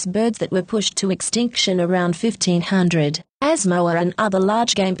flightless birds that were pushed to extinction around 1500. As moa and other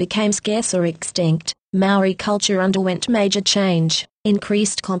large game became scarce or extinct, Maori culture underwent major change.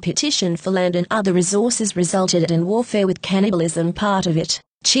 Increased competition for land and other resources resulted in warfare, with cannibalism part of it.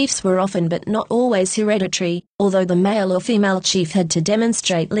 Chiefs were often but not always hereditary, although the male or female chief had to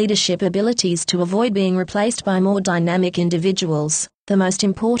demonstrate leadership abilities to avoid being replaced by more dynamic individuals. The most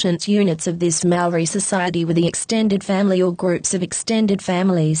important units of this Maori society were the extended family or groups of extended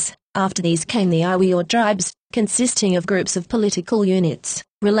families. After these came the iwi or tribes, consisting of groups of political units.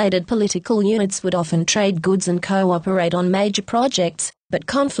 Related political units would often trade goods and cooperate on major projects, but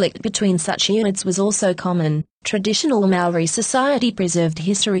conflict between such units was also common. Traditional Maori society preserved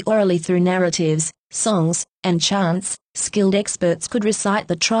history orally through narratives, songs, and chants. Skilled experts could recite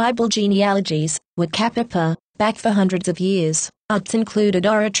the tribal genealogies, were kapapa, back for hundreds of years. Arts included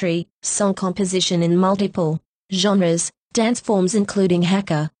oratory, song composition in multiple genres, dance forms including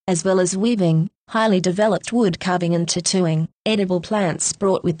haka, as well as weaving, highly developed wood carving and tattooing. Edible plants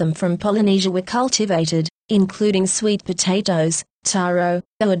brought with them from Polynesia were cultivated, including sweet potatoes, taro,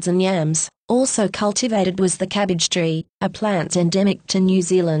 gourds and yams. Also cultivated was the cabbage tree, a plant endemic to New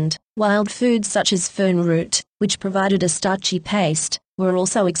Zealand. Wild foods such as fern root, which provided a starchy paste, were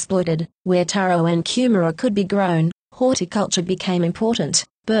also exploited. Where taro and kumara could be grown, horticulture became important.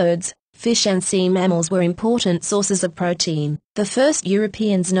 Birds, fish and sea mammals were important sources of protein. The first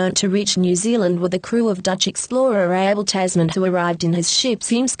Europeans known to reach New Zealand were the crew of Dutch explorer Abel Tasman, who arrived in his ships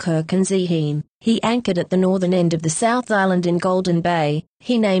Heemskerk and Zeeheim. He anchored at the northern end of the South Island in Golden Bay.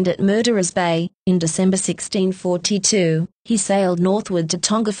 He named it Murderers Bay. In December 1642, he sailed northward to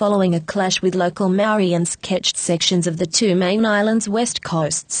Tonga following a clash with local Maori and sketched sections of the two main islands' west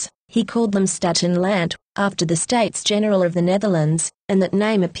coasts. He called them Staten Land, after the States General of the Netherlands, and that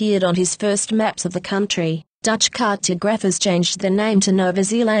name appeared on his first maps of the country. Dutch cartographers changed the name to Nova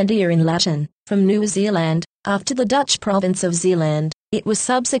Zeelandia in Latin, from New Zealand, after the Dutch province of Zeeland. It was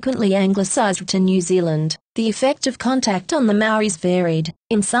subsequently anglicised to New Zealand. The effect of contact on the Maoris varied.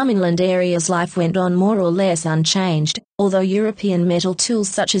 In some inland areas life went on more or less unchanged, although European metal tools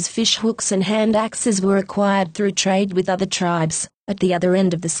such as fish hooks and hand axes were acquired through trade with other tribes. At the other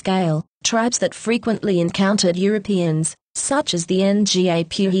end of the scale, tribes that frequently encountered Europeans, such as the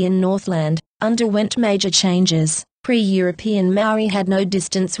Ngapuhi in Northland, underwent major changes. Pre-European Maori had no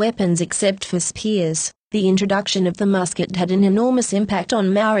distance weapons except for spears. The introduction of the musket had an enormous impact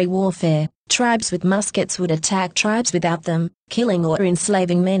on Maori warfare. Tribes with muskets would attack tribes without them, killing or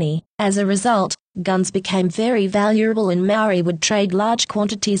enslaving many. As a result, Guns became very valuable and Maori would trade large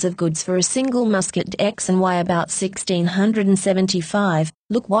quantities of goods for a single musket. X and Y about 1675.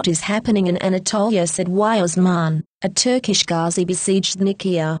 Look what is happening in Anatolia, said Osman. A Turkish Ghazi besieged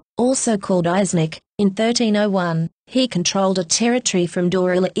Nicaea, also called Iznik, in 1301. He controlled a territory from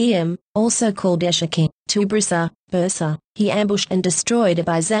Dor-el-Eam, also called Eshaki, to Bursa. He ambushed and destroyed a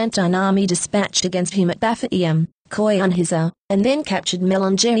Byzantine army dispatched against him at Baphium, Koyunhiza, and then captured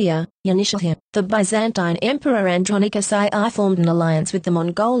Melangeia, Yanishahir. The Byzantine Emperor Andronicus I formed an alliance with the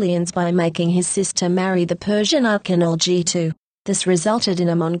Mongolians by making his sister marry the Persian Arkan Algitu. This resulted in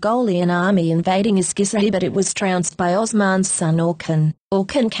a Mongolian army invading Iskisari, but it was trounced by Osman's son Orkhan.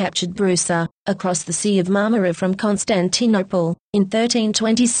 Orkhan captured Bursa, across the Sea of Marmara from Constantinople, in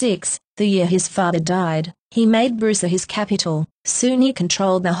 1326, the year his father died. He made Bursa his capital. Soon he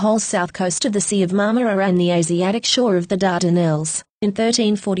controlled the whole south coast of the Sea of Marmara and the Asiatic shore of the Dardanelles. In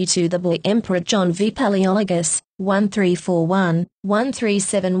 1342 the boy Emperor John V. Palaeologus,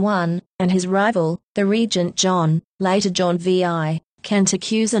 1341-1371, and his rival, the regent John, later John VI,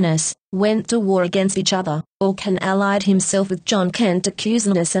 Cantacuzenus, went to war against each other. Orkhan allied himself with John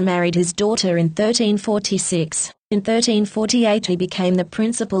Cantacuzenus and married his daughter in 1346. In 1348 he became the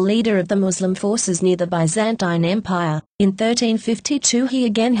principal leader of the Muslim forces near the Byzantine Empire. In 1352 he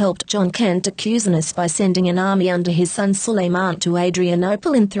again helped John Cantacuzenus by sending an army under his son Suleiman to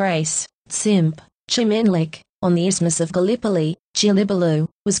Adrianople in Thrace. Tsimp, Chimenlik, on the Isthmus of Gallipoli, Gilibalu,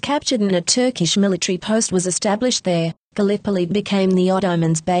 was captured and a Turkish military post was established there. Gallipoli became the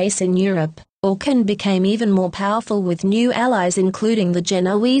Ottomans' base in Europe. Orkhan became even more powerful with new allies including the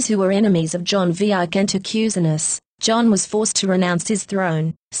Genoese who were enemies of John VI Cantacuzenus. John was forced to renounce his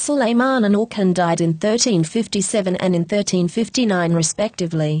throne. Suleiman and Orkhan died in 1357 and in 1359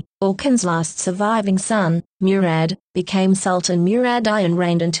 respectively. Orkhan's last surviving son, Murad, became Sultan Murad I and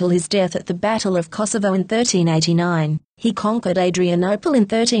reigned until his death at the Battle of Kosovo in 1389. He conquered Adrianople in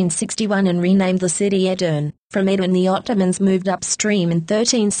 1361 and renamed the city Edirne. From Edirne the Ottomans moved upstream in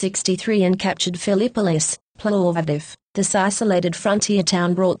 1363 and captured Philippolis, Plovdiv. This isolated frontier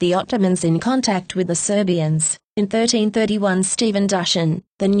town brought the Ottomans in contact with the Serbians. In 1331 Stephen Dušan,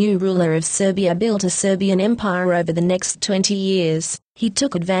 the new ruler of Serbia, built a Serbian empire over the next 20 years. He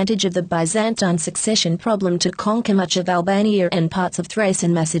took advantage of the Byzantine succession problem to conquer much of Albania and parts of Thrace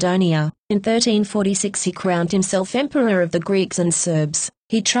and Macedonia. In 1346 he crowned himself emperor of the Greeks and Serbs.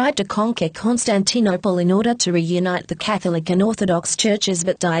 He tried to conquer Constantinople in order to reunite the Catholic and Orthodox churches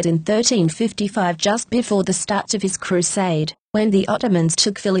but died in 1355 just before the start of his crusade. When the Ottomans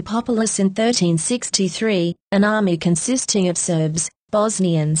took Philippopolis in 1363, an army consisting of Serbs,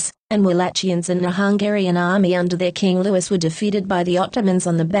 Bosnians, and Wallachians and a Hungarian army under their king Louis were defeated by the Ottomans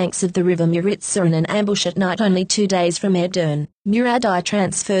on the banks of the river Muritsa in an ambush at night only 2 days from Edirne. Murad I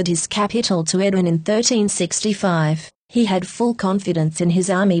transferred his capital to Edirne in 1365. He had full confidence in his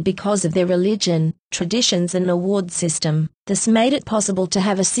army because of their religion, traditions and award system. This made it possible to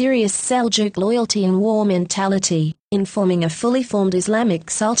have a serious Seljuk loyalty and war mentality. In forming a fully formed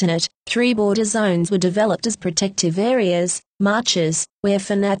Islamic Sultanate, 3 border zones were developed as protective areas, marches, where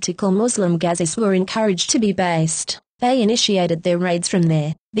fanatical Muslim Ghazis were encouraged to be based. They initiated their raids from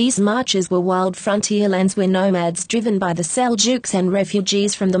there. These marches were wild frontier lands where nomads driven by the Seljuks and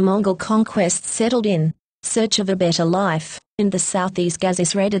refugees from the Mongol conquests settled in search of a better life. In the south these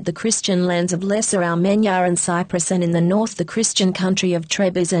Ghazis raided the Christian lands of Lesser Armenia and Cyprus, and in the north the Christian country of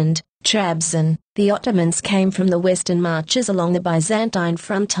Trebizond, Trabzon. The Ottomans came from the western marches along the Byzantine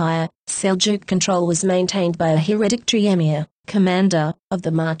frontier. Seljuk control was maintained by a hereditary emir, commander, of the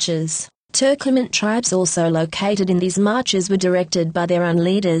marches. Turkoman tribes also located in these marches were directed by their own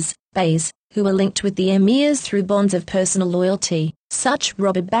leaders, beys, who were linked with the emirs through bonds of personal loyalty. Such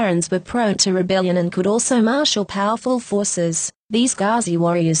robber barons were prone to rebellion and could also marshal powerful forces. These Ghazi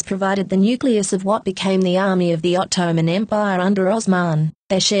warriors provided the nucleus of what became the army of the Ottoman Empire under Osman.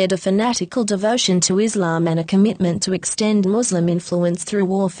 They shared a fanatical devotion to Islam and a commitment to extend Muslim influence through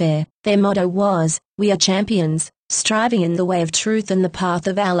warfare. Their motto was, "We are champions, striving in the way of truth and the path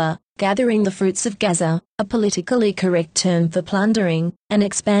of Allah, gathering the fruits of Gaza," a politically correct term for plundering, and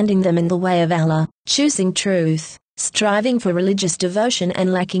expanding them in the way of Allah, choosing truth, striving for religious devotion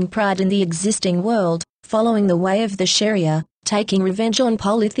and lacking pride in the existing world, following the way of the Sharia, taking revenge on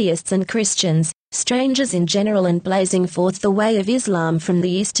polytheists and Christians, strangers in general, and blazing forth the way of Islam from the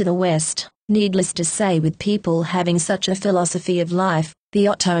east to the west. Needless to say, with people having such a philosophy of life, the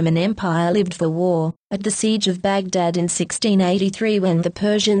Ottoman Empire lived for war. At the siege of Baghdad in 1683, when the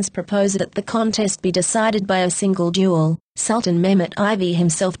Persians proposed that the contest be decided by a single duel, Sultan Mehmet IV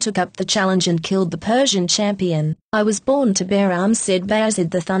himself took up the challenge and killed the Persian champion. "I was born to bear arms," said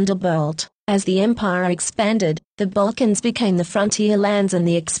Bayezid the Thunderbolt. As the empire expanded, the Balkans became the frontier lands and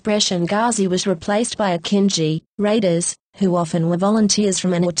the expression Ghazi was replaced by Akinji, raiders, who often were volunteers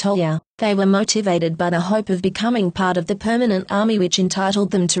from Anatolia. They were motivated by the hope of becoming part of the permanent army which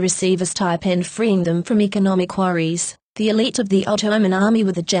entitled them to receive a stipend freeing them from economic worries. The elite of the Ottoman army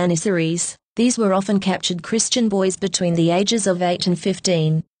were the Janissaries. These were often captured Christian boys between the ages of 8 and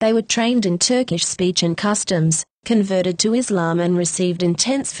 15. They were trained in Turkish speech and customs, converted to Islam and received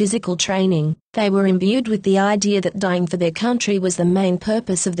intense physical training. They were imbued with the idea that dying for their country was the main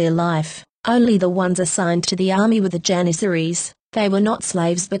purpose of their life. Only the ones assigned to the army were the Janissaries. They were not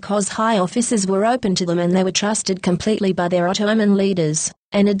slaves because high offices were open to them and they were trusted completely by their Ottoman leaders.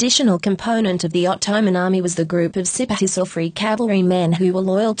 An additional component of the Ottoman army was the group of Sipahis or free cavalrymen who were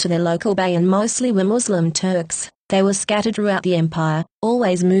loyal to their local bey and mostly were Muslim Turks. They were scattered throughout the empire,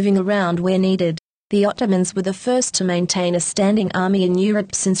 always moving around where needed. The Ottomans were the first to maintain a standing army in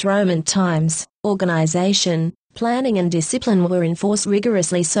Europe since Roman times. Organization, planning and discipline were enforced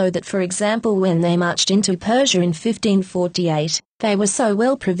rigorously so that, for example, when they marched into Persia in 1548, they were so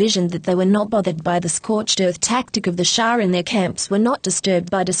well provisioned that they were not bothered by the scorched earth tactic of the Shah and their camps were not disturbed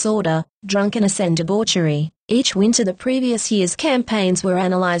by disorder, drunkenness and debauchery. Each winter the previous year's campaigns were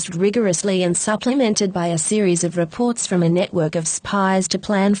analyzed rigorously and supplemented by a series of reports from a network of spies to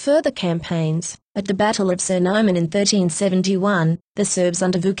plan further campaigns. At the Battle of Cernomen in 1371, the Serbs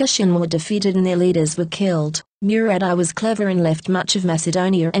under Vukašin were defeated and their leaders were killed. Murad I was clever and left much of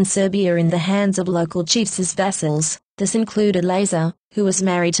Macedonia and Serbia in the hands of local chiefs as vassals. This included Lazar, who was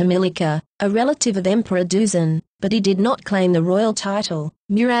married to Milica, a relative of Emperor Dusan, but he did not claim the royal title.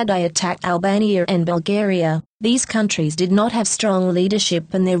 Murad I attacked Albania and Bulgaria. These countries did not have strong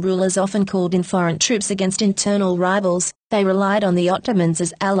leadership and their rulers often called in foreign troops against internal rivals. They relied on the Ottomans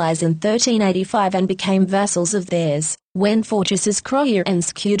as allies in 1385 and became vassals of theirs. When fortresses Croia and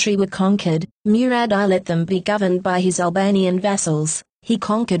Skutri were conquered, Murad I let them be governed by his Albanian vassals. He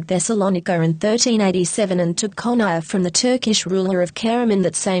conquered Thessalonica in 1387 and took Konya from the Turkish ruler of Karaman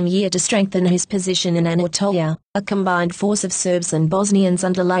that same year to strengthen his position in Anatolia. A combined force of Serbs and Bosnians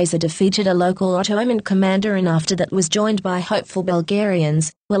under Lazar defeated a local Ottoman commander and after that was joined by hopeful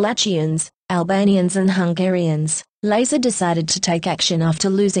Bulgarians, Wallachians, Albanians and Hungarians. Lazar decided to take action after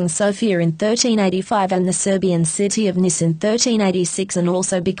losing Sofia in 1385 and the Serbian city of Nis in 1386 and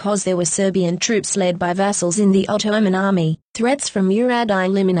also because there were Serbian troops led by vassals in the Ottoman army. Threats from Murad I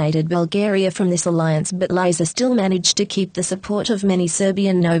eliminated Bulgaria from this alliance but Lazar still managed to keep the support of many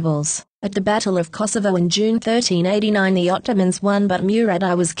Serbian nobles. At the Battle of Kosovo in June 1389 the Ottomans won but Murad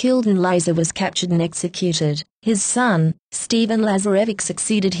I was killed and Lazar was captured and executed. His son, Stephen Lazarevic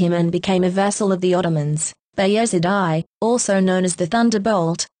succeeded him and became a vassal of the Ottomans. Bayezid I, also known as the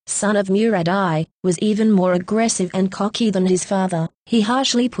Thunderbolt, son of Murad I, was even more aggressive and cocky than his father. He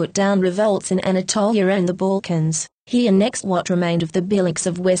harshly put down revolts in Anatolia and the Balkans. He annexed what remained of the Beyliks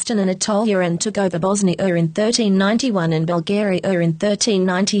of Western Anatolia and took over Bosnia in 1391 and Bulgaria in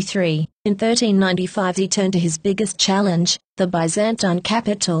 1393. In 1395 he turned to his biggest challenge, the Byzantine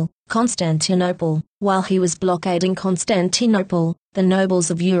capital, Constantinople. While he was blockading Constantinople, the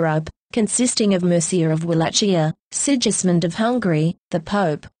nobles of Europe, consisting of Mircea of Wallachia, Sigismund of Hungary, the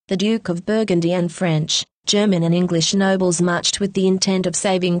Pope, the Duke of Burgundy and French, German and English nobles marched with the intent of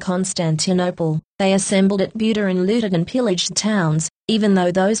saving Constantinople. They assembled at Buda and looted and pillaged towns, even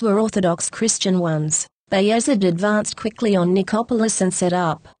though those were Orthodox Christian ones. Bayezid advanced quickly on Nicopolis and set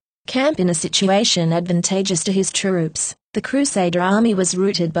up camp in a situation advantageous to his troops. The Crusader army was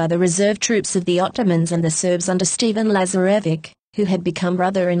routed by the reserve troops of the Ottomans and the Serbs under Stephen Lazarevic, who had become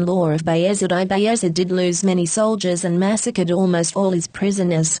brother-in-law of Bayezid I. Bayezid did lose many soldiers and massacred almost all his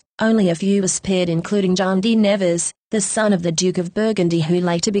prisoners. Only a few were spared including John de Nevers, the son of the Duke of Burgundy who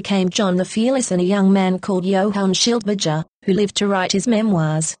later became John the Fearless, and a young man called Johann Schildberger, who lived to write his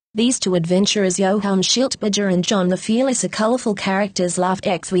memoirs. These two adventurers, Johann Schildberger and John the Fearless, are colourful characters.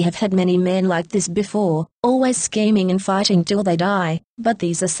 We have had many men like this before, always scheming and fighting till they die, but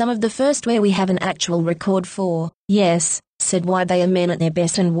these are some of the first where we have an actual record for. Yes, said why they are men at their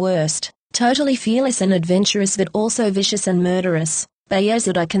best and worst, totally fearless and adventurous but also vicious and murderous.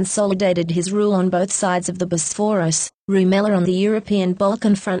 Bayezid I consolidated his rule on both sides of the Bosphorus, Rumela on the European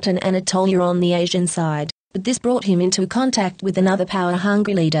Balkan front and Anatolia on the Asian side, but this brought him into contact with another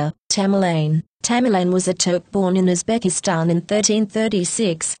power-hungry leader, Tamerlane. Tamerlane was a Turk born in Uzbekistan in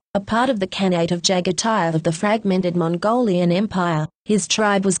 1336, a part of the Khanate of Jagatai of the fragmented Mongolian Empire. His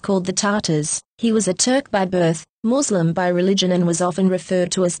tribe was called the Tartars. He was a Turk by birth, Muslim by religion, and was often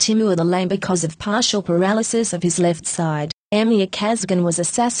referred to as Timur the Lame because of partial paralysis of his left side. Emir Kazgan was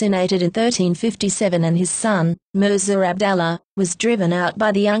assassinated in 1357 and his son, Mirza Abdallah, was driven out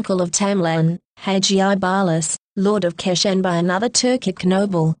by the uncle of Tamerlane, Haji Ibalis, lord of Keshen, by another Turkic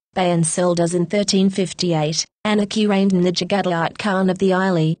noble, Bayan Seldas, in 1358. Anarchy reigned in the Jagadite Khan of the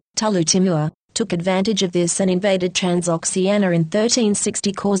Ili, Tulu Timur, took advantage of this and invaded Transoxiana in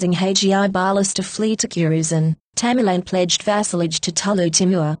 1360, causing Haji Ibalis to flee to Khuruzan. Tamerlane pledged vassalage to Tulu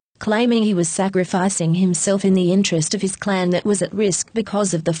Timur, claiming he was sacrificing himself in the interest of his clan that was at risk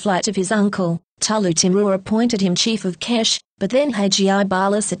because of the flight of his uncle. Tulu Timur appointed him chief of Kesh, but then Haji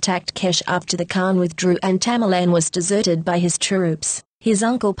Ibalis attacked Kesh after the Khan withdrew and Tamerlane was deserted by his troops. His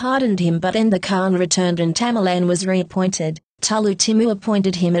uncle pardoned him, but then the Khan returned and Tamerlane was reappointed. Tulu Timur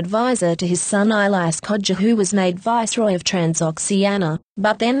appointed him advisor to his son Ilyas Kodja, who was made viceroy of Transoxiana,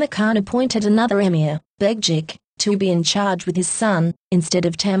 but then the Khan appointed another emir, Begjik, to be in charge with his son, instead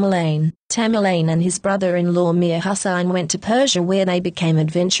of Tamerlane. Tamerlane and his brother-in-law Mir Husayn went to Persia, where they became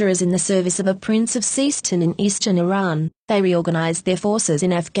adventurers in the service of a prince of Sistan in eastern Iran. They reorganized their forces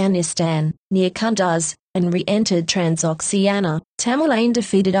in Afghanistan, near Kunduz, and re-entered Transoxiana. Tamerlane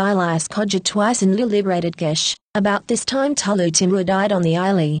defeated Ilyas Kodja twice and liberated Kesh. About this time Tulu Timur died on the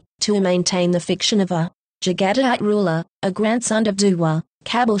Ili. To maintain the fiction of a Jagadite ruler, a grandson of Duwa,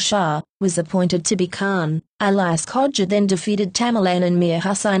 Kabul Shah, was appointed to be Khan. Ilyas Kodja then defeated Tamerlane and Mir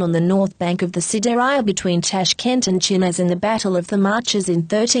Husayn on the north bank of the Sidaraya between Tashkent and Chinaz in the Battle of the Marches in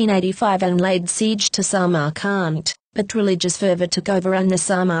 1385 and laid siege to Samarkand. But religious fervor took over and the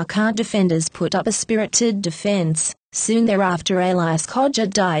Samarkand defenders put up a spirited defense. Soon thereafter Ilyas Kodja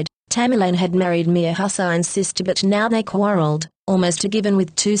died. Tamerlane had married Mir Husayn's sister, but now they quarreled, almost a given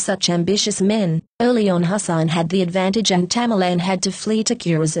with two such ambitious men. Early on Husayn had the advantage and Tamerlane had to flee to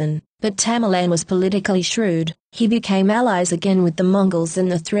Khuruzan, but Tamerlane was politically shrewd. He became allies again with the Mongols, and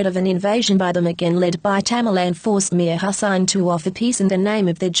the threat of an invasion by them again led by Tamerlane forced Mir Husayn to offer peace in the name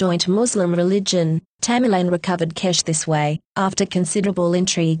of their joint Muslim religion. Tamerlane recovered Kesh this way. After considerable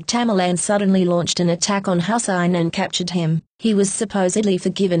intrigue, Tamerlane suddenly launched an attack on Husayn and captured him. He was supposedly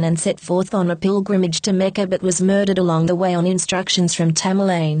forgiven and set forth on a pilgrimage to Mecca, but was murdered along the way on instructions from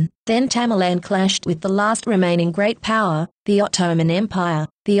Tamerlane. Then Tamerlane clashed with the last remaining great power, the Ottoman Empire.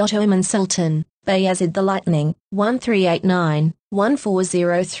 The Ottoman Sultan, Bayezid the Lightning,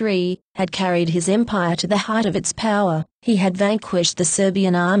 1389-1403, had carried his empire to the height of its power. He had vanquished the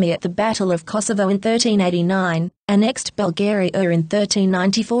Serbian army at the Battle of Kosovo in 1389, annexed Bulgaria in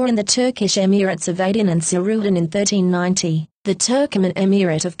 1394 and the Turkish emirates of Aydin and Sarudan in 1390. The Turkoman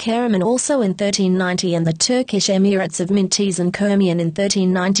Emirate of Karaman also in 1390 and the Turkish Emirates of Mintiz and Kermian in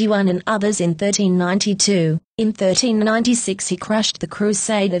 1391 and others in 1392. In 1396 he crushed the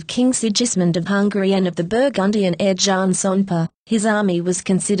crusade of King Sigismund of Hungary and of the Burgundian heir Jan Sonpa. His army was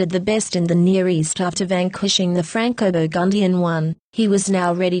considered the best in the Near East after vanquishing the Franco-Burgundian one. He was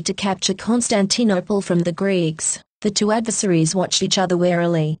now ready to capture Constantinople from the Greeks. The two adversaries watched each other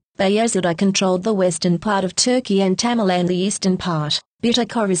warily. Bayezid I controlled the western part of Turkey and Tamerlane the eastern part. Bitter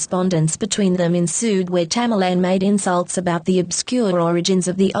correspondence between them ensued, where Tamerlane made insults about the obscure origins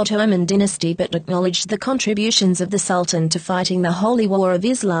of the Ottoman dynasty but acknowledged the contributions of the Sultan to fighting the Holy War of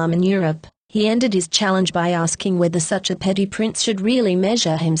Islam in Europe. He ended his challenge by asking whether such a petty prince should really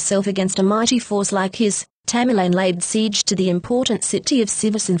measure himself against a mighty force like his. Tamerlane laid siege to the important city of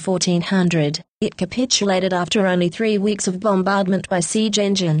Sivas in 1400. It capitulated after only 3 weeks of bombardment by siege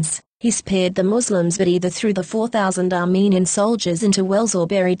engines. He spared the Muslims but either threw the 4,000 Armenian soldiers into wells or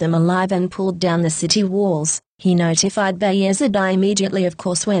buried them alive and pulled down the city walls. He notified Bayezid I immediately, of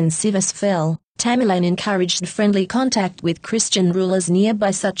course, when Sivas fell. Tamerlane encouraged friendly contact with Christian rulers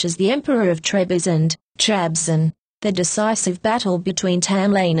nearby such as the Emperor of Trebizond, Trabzon. The decisive battle between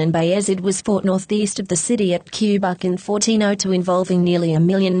Tamerlane and Bayezid was fought northeast of the city at Kubuk in 1402, involving nearly 1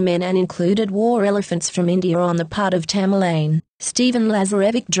 million men and included war elephants from India on the part of Tamerlane. Stephen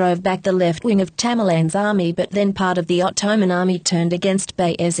Lazarevic drove back the left wing of Tamerlane's army, but then part of the Ottoman army turned against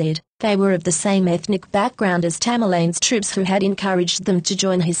Bayezid. They were of the same ethnic background as Tamerlane's troops, who had encouraged them to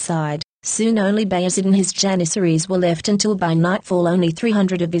join his side. Soon only Bayezid and his janissaries were left until by nightfall only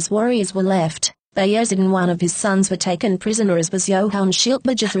 300 of his warriors were left. Bayezid and one of his sons were taken prisoner, as was Johann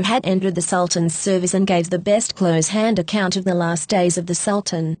Schildberger, who had entered the Sultan's service and gave the best close-hand account of the last days of the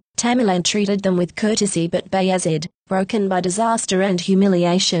Sultan. Tamerlane treated them with courtesy, but Bayezid, broken by disaster and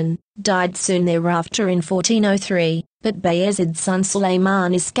humiliation, died soon thereafter in 1403. But Bayezid's son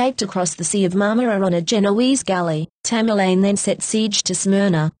Suleiman escaped across the Sea of Marmara on a Genoese galley. Tamerlane then set siege to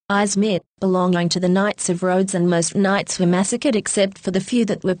Smyrna, Izmir, belonging to the Knights of Rhodes, and most knights were massacred except for the few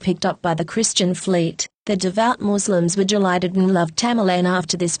that were picked up by the Christian fleet. The devout Muslims were delighted and loved Tamerlane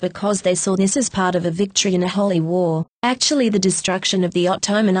after this because they saw this as part of a victory in a holy war. Actually, the destruction of the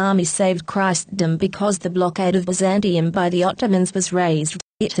Ottoman army saved Christendom because the blockade of Byzantium by the Ottomans was raised.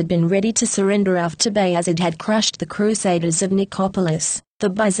 It had been ready to surrender after Bayezid had crushed the Crusaders of Nicopolis.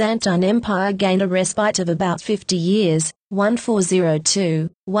 The Byzantine Empire gained a respite of about 50 years,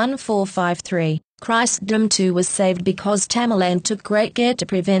 1402-1453. Christendom too was saved because Tamerlane took great care to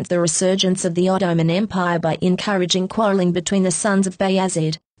prevent the resurgence of the Ottoman Empire by encouraging quarreling between the sons of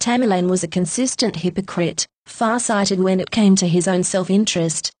Bayezid. Tamerlane was a consistent hypocrite, far-sighted when it came to his own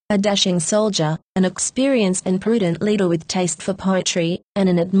self-interest, a dashing soldier, an experienced and prudent leader with taste for poetry, and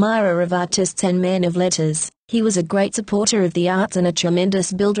an admirer of artists and men of letters. He was a great supporter of the arts and a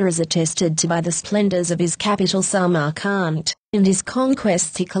tremendous builder as attested to by the splendors of his capital Samarkand. In his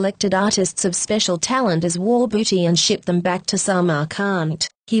conquests he collected artists of special talent as war booty and shipped them back to Samarkand.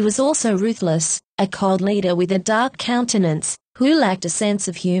 He was also ruthless, a cold leader with a dark countenance, who lacked a sense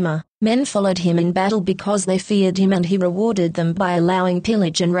of humor. Men followed him in battle because they feared him, and he rewarded them by allowing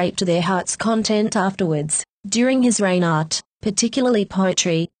pillage and rape to their heart's content afterwards. During his reign art, particularly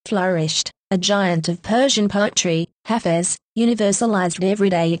poetry, flourished. A giant of Persian poetry, Hafez, universalized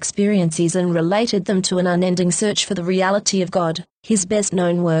everyday experiences and related them to an unending search for the reality of God. His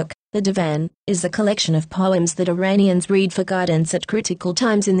best-known work, the Divan, is a collection of poems that Iranians read for guidance at critical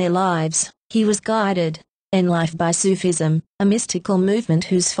times in their lives. He was guided in life by Sufism, a mystical movement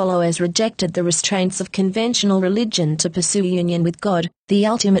whose followers rejected the restraints of conventional religion to pursue union with God, the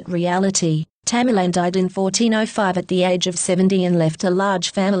ultimate reality. Tamerlane died in 1405 at the age of 70 and left a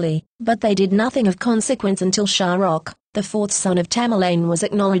large family, but they did nothing of consequence until Shahrokh, the fourth son of Tamerlane, was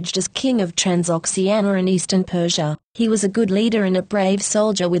acknowledged as king of Transoxiana and Eastern Persia. He was a good leader and a brave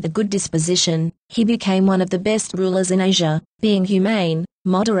soldier with a good disposition. He became one of the best rulers in Asia, being humane,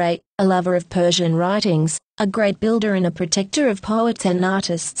 moderate, a lover of Persian writings, a great builder and a protector of poets and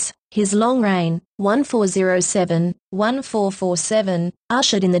artists. His long reign, 1407-1447,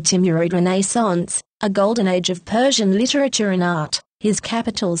 ushered in the Timurid Renaissance, a golden age of Persian literature and art. His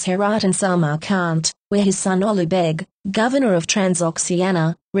capitals Herat and Samarkand, where his son Ulugh, governor of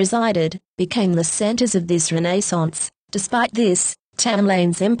Transoxiana, resided, became the centers of this renaissance. Despite this,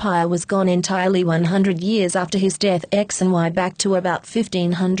 Tamerlane's empire was gone entirely 100 years after his death, X and Y back to about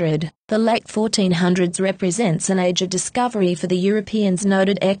 1500. The late 1400s represents an age of discovery for the Europeans,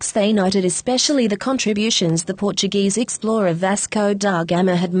 noted X. They noted especially the contributions the Portuguese explorer Vasco da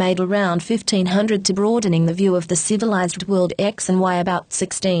Gama had made around 1500 to broadening the view of the civilized world. X and Y about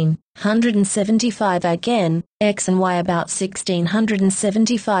 1675 again, X and Y about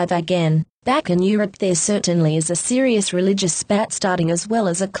 1675 again. Back in Europe there certainly is a serious religious spat starting as well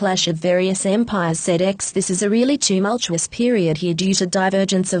as a clash of various empires, said X. This is a really tumultuous period here due to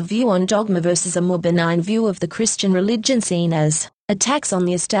divergence of view on dogma versus a more benign view of the Christian religion seen as attacks on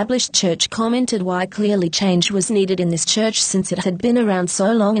the established church. Commented Y. Clearly change was needed in this church since it had been around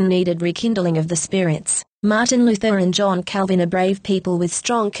so long and needed rekindling of the spirits. Martin Luther and John Calvin are brave people with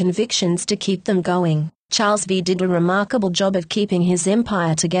strong convictions to keep them going. Charles V did a remarkable job of keeping his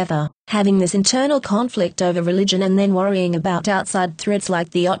empire together. Having this internal conflict over religion and then worrying about outside threats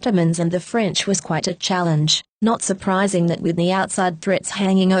like the Ottomans and the French was quite a challenge. Not surprising that with the outside threats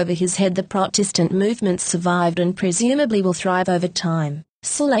hanging over his head, the Protestant movement survived and presumably will thrive over time.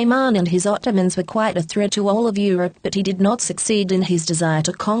 Suleiman and his Ottomans were quite a threat to all of Europe, but he did not succeed in his desire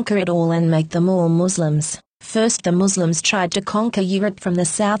to conquer it all and make them all Muslims. First the Muslims tried to conquer Europe from the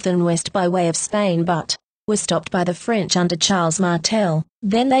south and west by way of Spain but were stopped by the French under Charles Martel.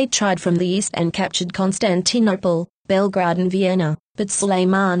 Then they tried from the east and captured Constantinople, Belgrade and Vienna, but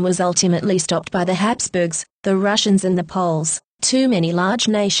Suleiman was ultimately stopped by the Habsburgs, the Russians and the Poles. Too many large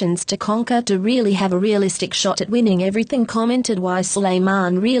nations to conquer to really have a realistic shot at winning everything. Commented Y.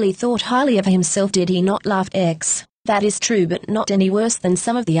 Suleiman really thought highly of himself, did he not? Laughed X. That is true, but not any worse than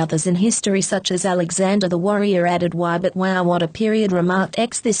some of the others in history such as Alexander the Warrior, added Y. But wow, what a period, remarked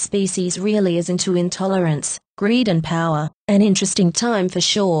X. This species really is into intolerance, greed and power. An interesting time for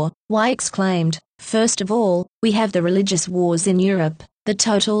sure, Y. exclaimed. First of all, we have the religious wars in Europe. The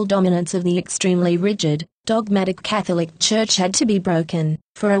total dominance of the extremely rigid, dogmatic Catholic Church had to be broken.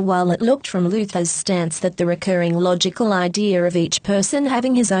 For a while it looked from Luther's stance that the recurring logical idea of each person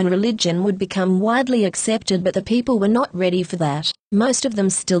having his own religion would become widely accepted, but the people were not ready for that. Most of them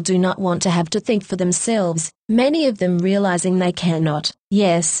still do not want to have to think for themselves, many of them realizing they cannot.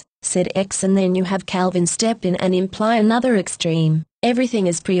 Yes, said X, and then you have Calvin step in and imply another extreme. Everything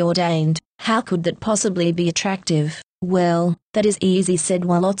is preordained. How could that possibly be attractive? Well, that is easy said.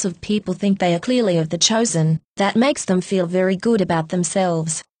 While lots of people think they are clearly of the chosen, that makes them feel very good about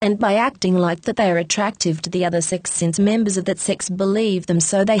themselves, and by acting like that they are attractive to the other sex since members of that sex believe them,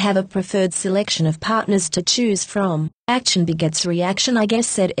 so they have a preferred selection of partners to choose from. Action begets reaction, I guess,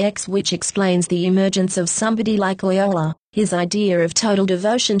 said X, which explains the emergence of somebody like Loyola. His idea of total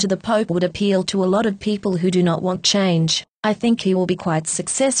devotion to the Pope would appeal to a lot of people who do not want change. I think he will be quite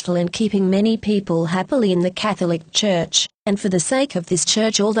successful in keeping many people happily in the Catholic Church, and for the sake of this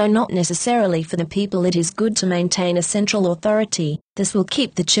Church, although not necessarily for the people, it is good to maintain a central authority. This will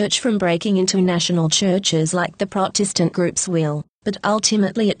keep the Church from breaking into national churches like the Protestant groups will, but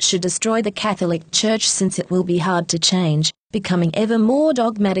ultimately it should destroy the Catholic Church since it will be hard to change, becoming ever more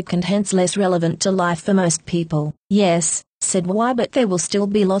dogmatic and hence less relevant to life for most people. Yes, said Y, but there will still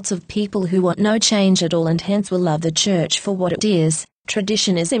be lots of people who want no change at all and hence will love the Church for what it is.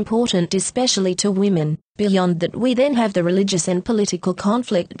 Tradition is important, especially to women. Beyond that, we then have the religious and political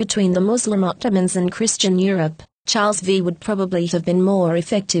conflict between the Muslim Ottomans and Christian Europe. Charles V would probably have been more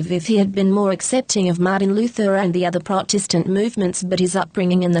effective if he had been more accepting of Martin Luther and the other Protestant movements, but his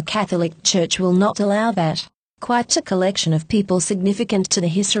upbringing in the Catholic Church will not allow that. Quite a collection of people significant to the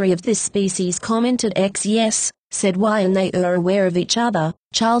history of this species, commented X. Yes, said Y, and they are aware of each other.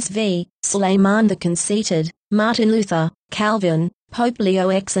 Charles V, Suleiman the Conceited, Martin Luther, Calvin, Pope Leo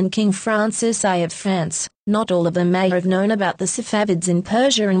X and King Francis I of France. Not all of them may have known about the Safavids in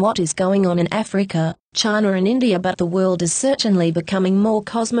Persia and what is going on in Africa, China and India, but the world is certainly becoming more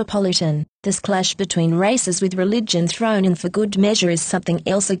cosmopolitan. This clash between races with religion thrown in for good measure is something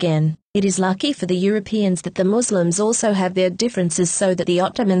else again. It is lucky for the Europeans that the Muslims also have their differences, so that the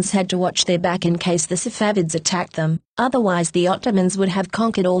Ottomans had to watch their back in case the Safavids attacked them. Otherwise the Ottomans would have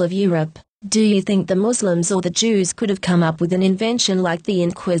conquered all of Europe. Do you think the Muslims or the Jews could have come up with an invention like the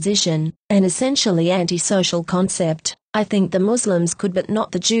Inquisition, an essentially antisocial concept? I think the Muslims could, but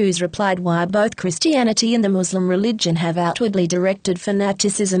not the Jews, replied Y. Both Christianity and the Muslim religion have outwardly directed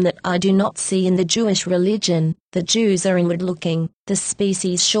fanaticism that I do not see in the Jewish religion. The Jews are inward-looking. The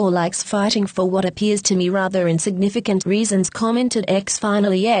species sure likes fighting for what appears to me rather insignificant reasons, commented X.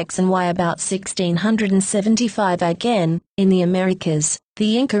 Finally X and Y, about 1675 again, in the Americas,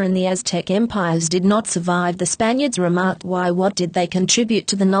 the Inca and the Aztec empires did not survive the Spaniards, remarked Y. What did they contribute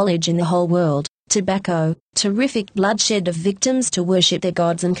to the knowledge in the whole world? Tobacco, terrific bloodshed of victims to worship their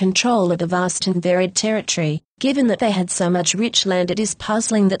gods, and control of the vast and varied territory. Given that they had so much rich land, it is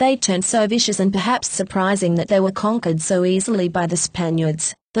puzzling that they turned so vicious, and perhaps surprising that they were conquered so easily by the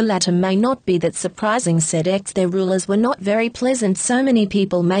Spaniards. The latter may not be that surprising, said X. Their rulers were not very pleasant. So many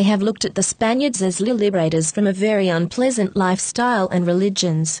people may have looked at the Spaniards as liberators from a very unpleasant lifestyle and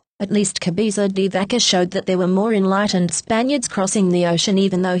religions. At least Cabeza de Vaca showed that there were more enlightened Spaniards crossing the ocean,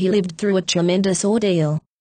 even though he lived through a tremendous ordeal.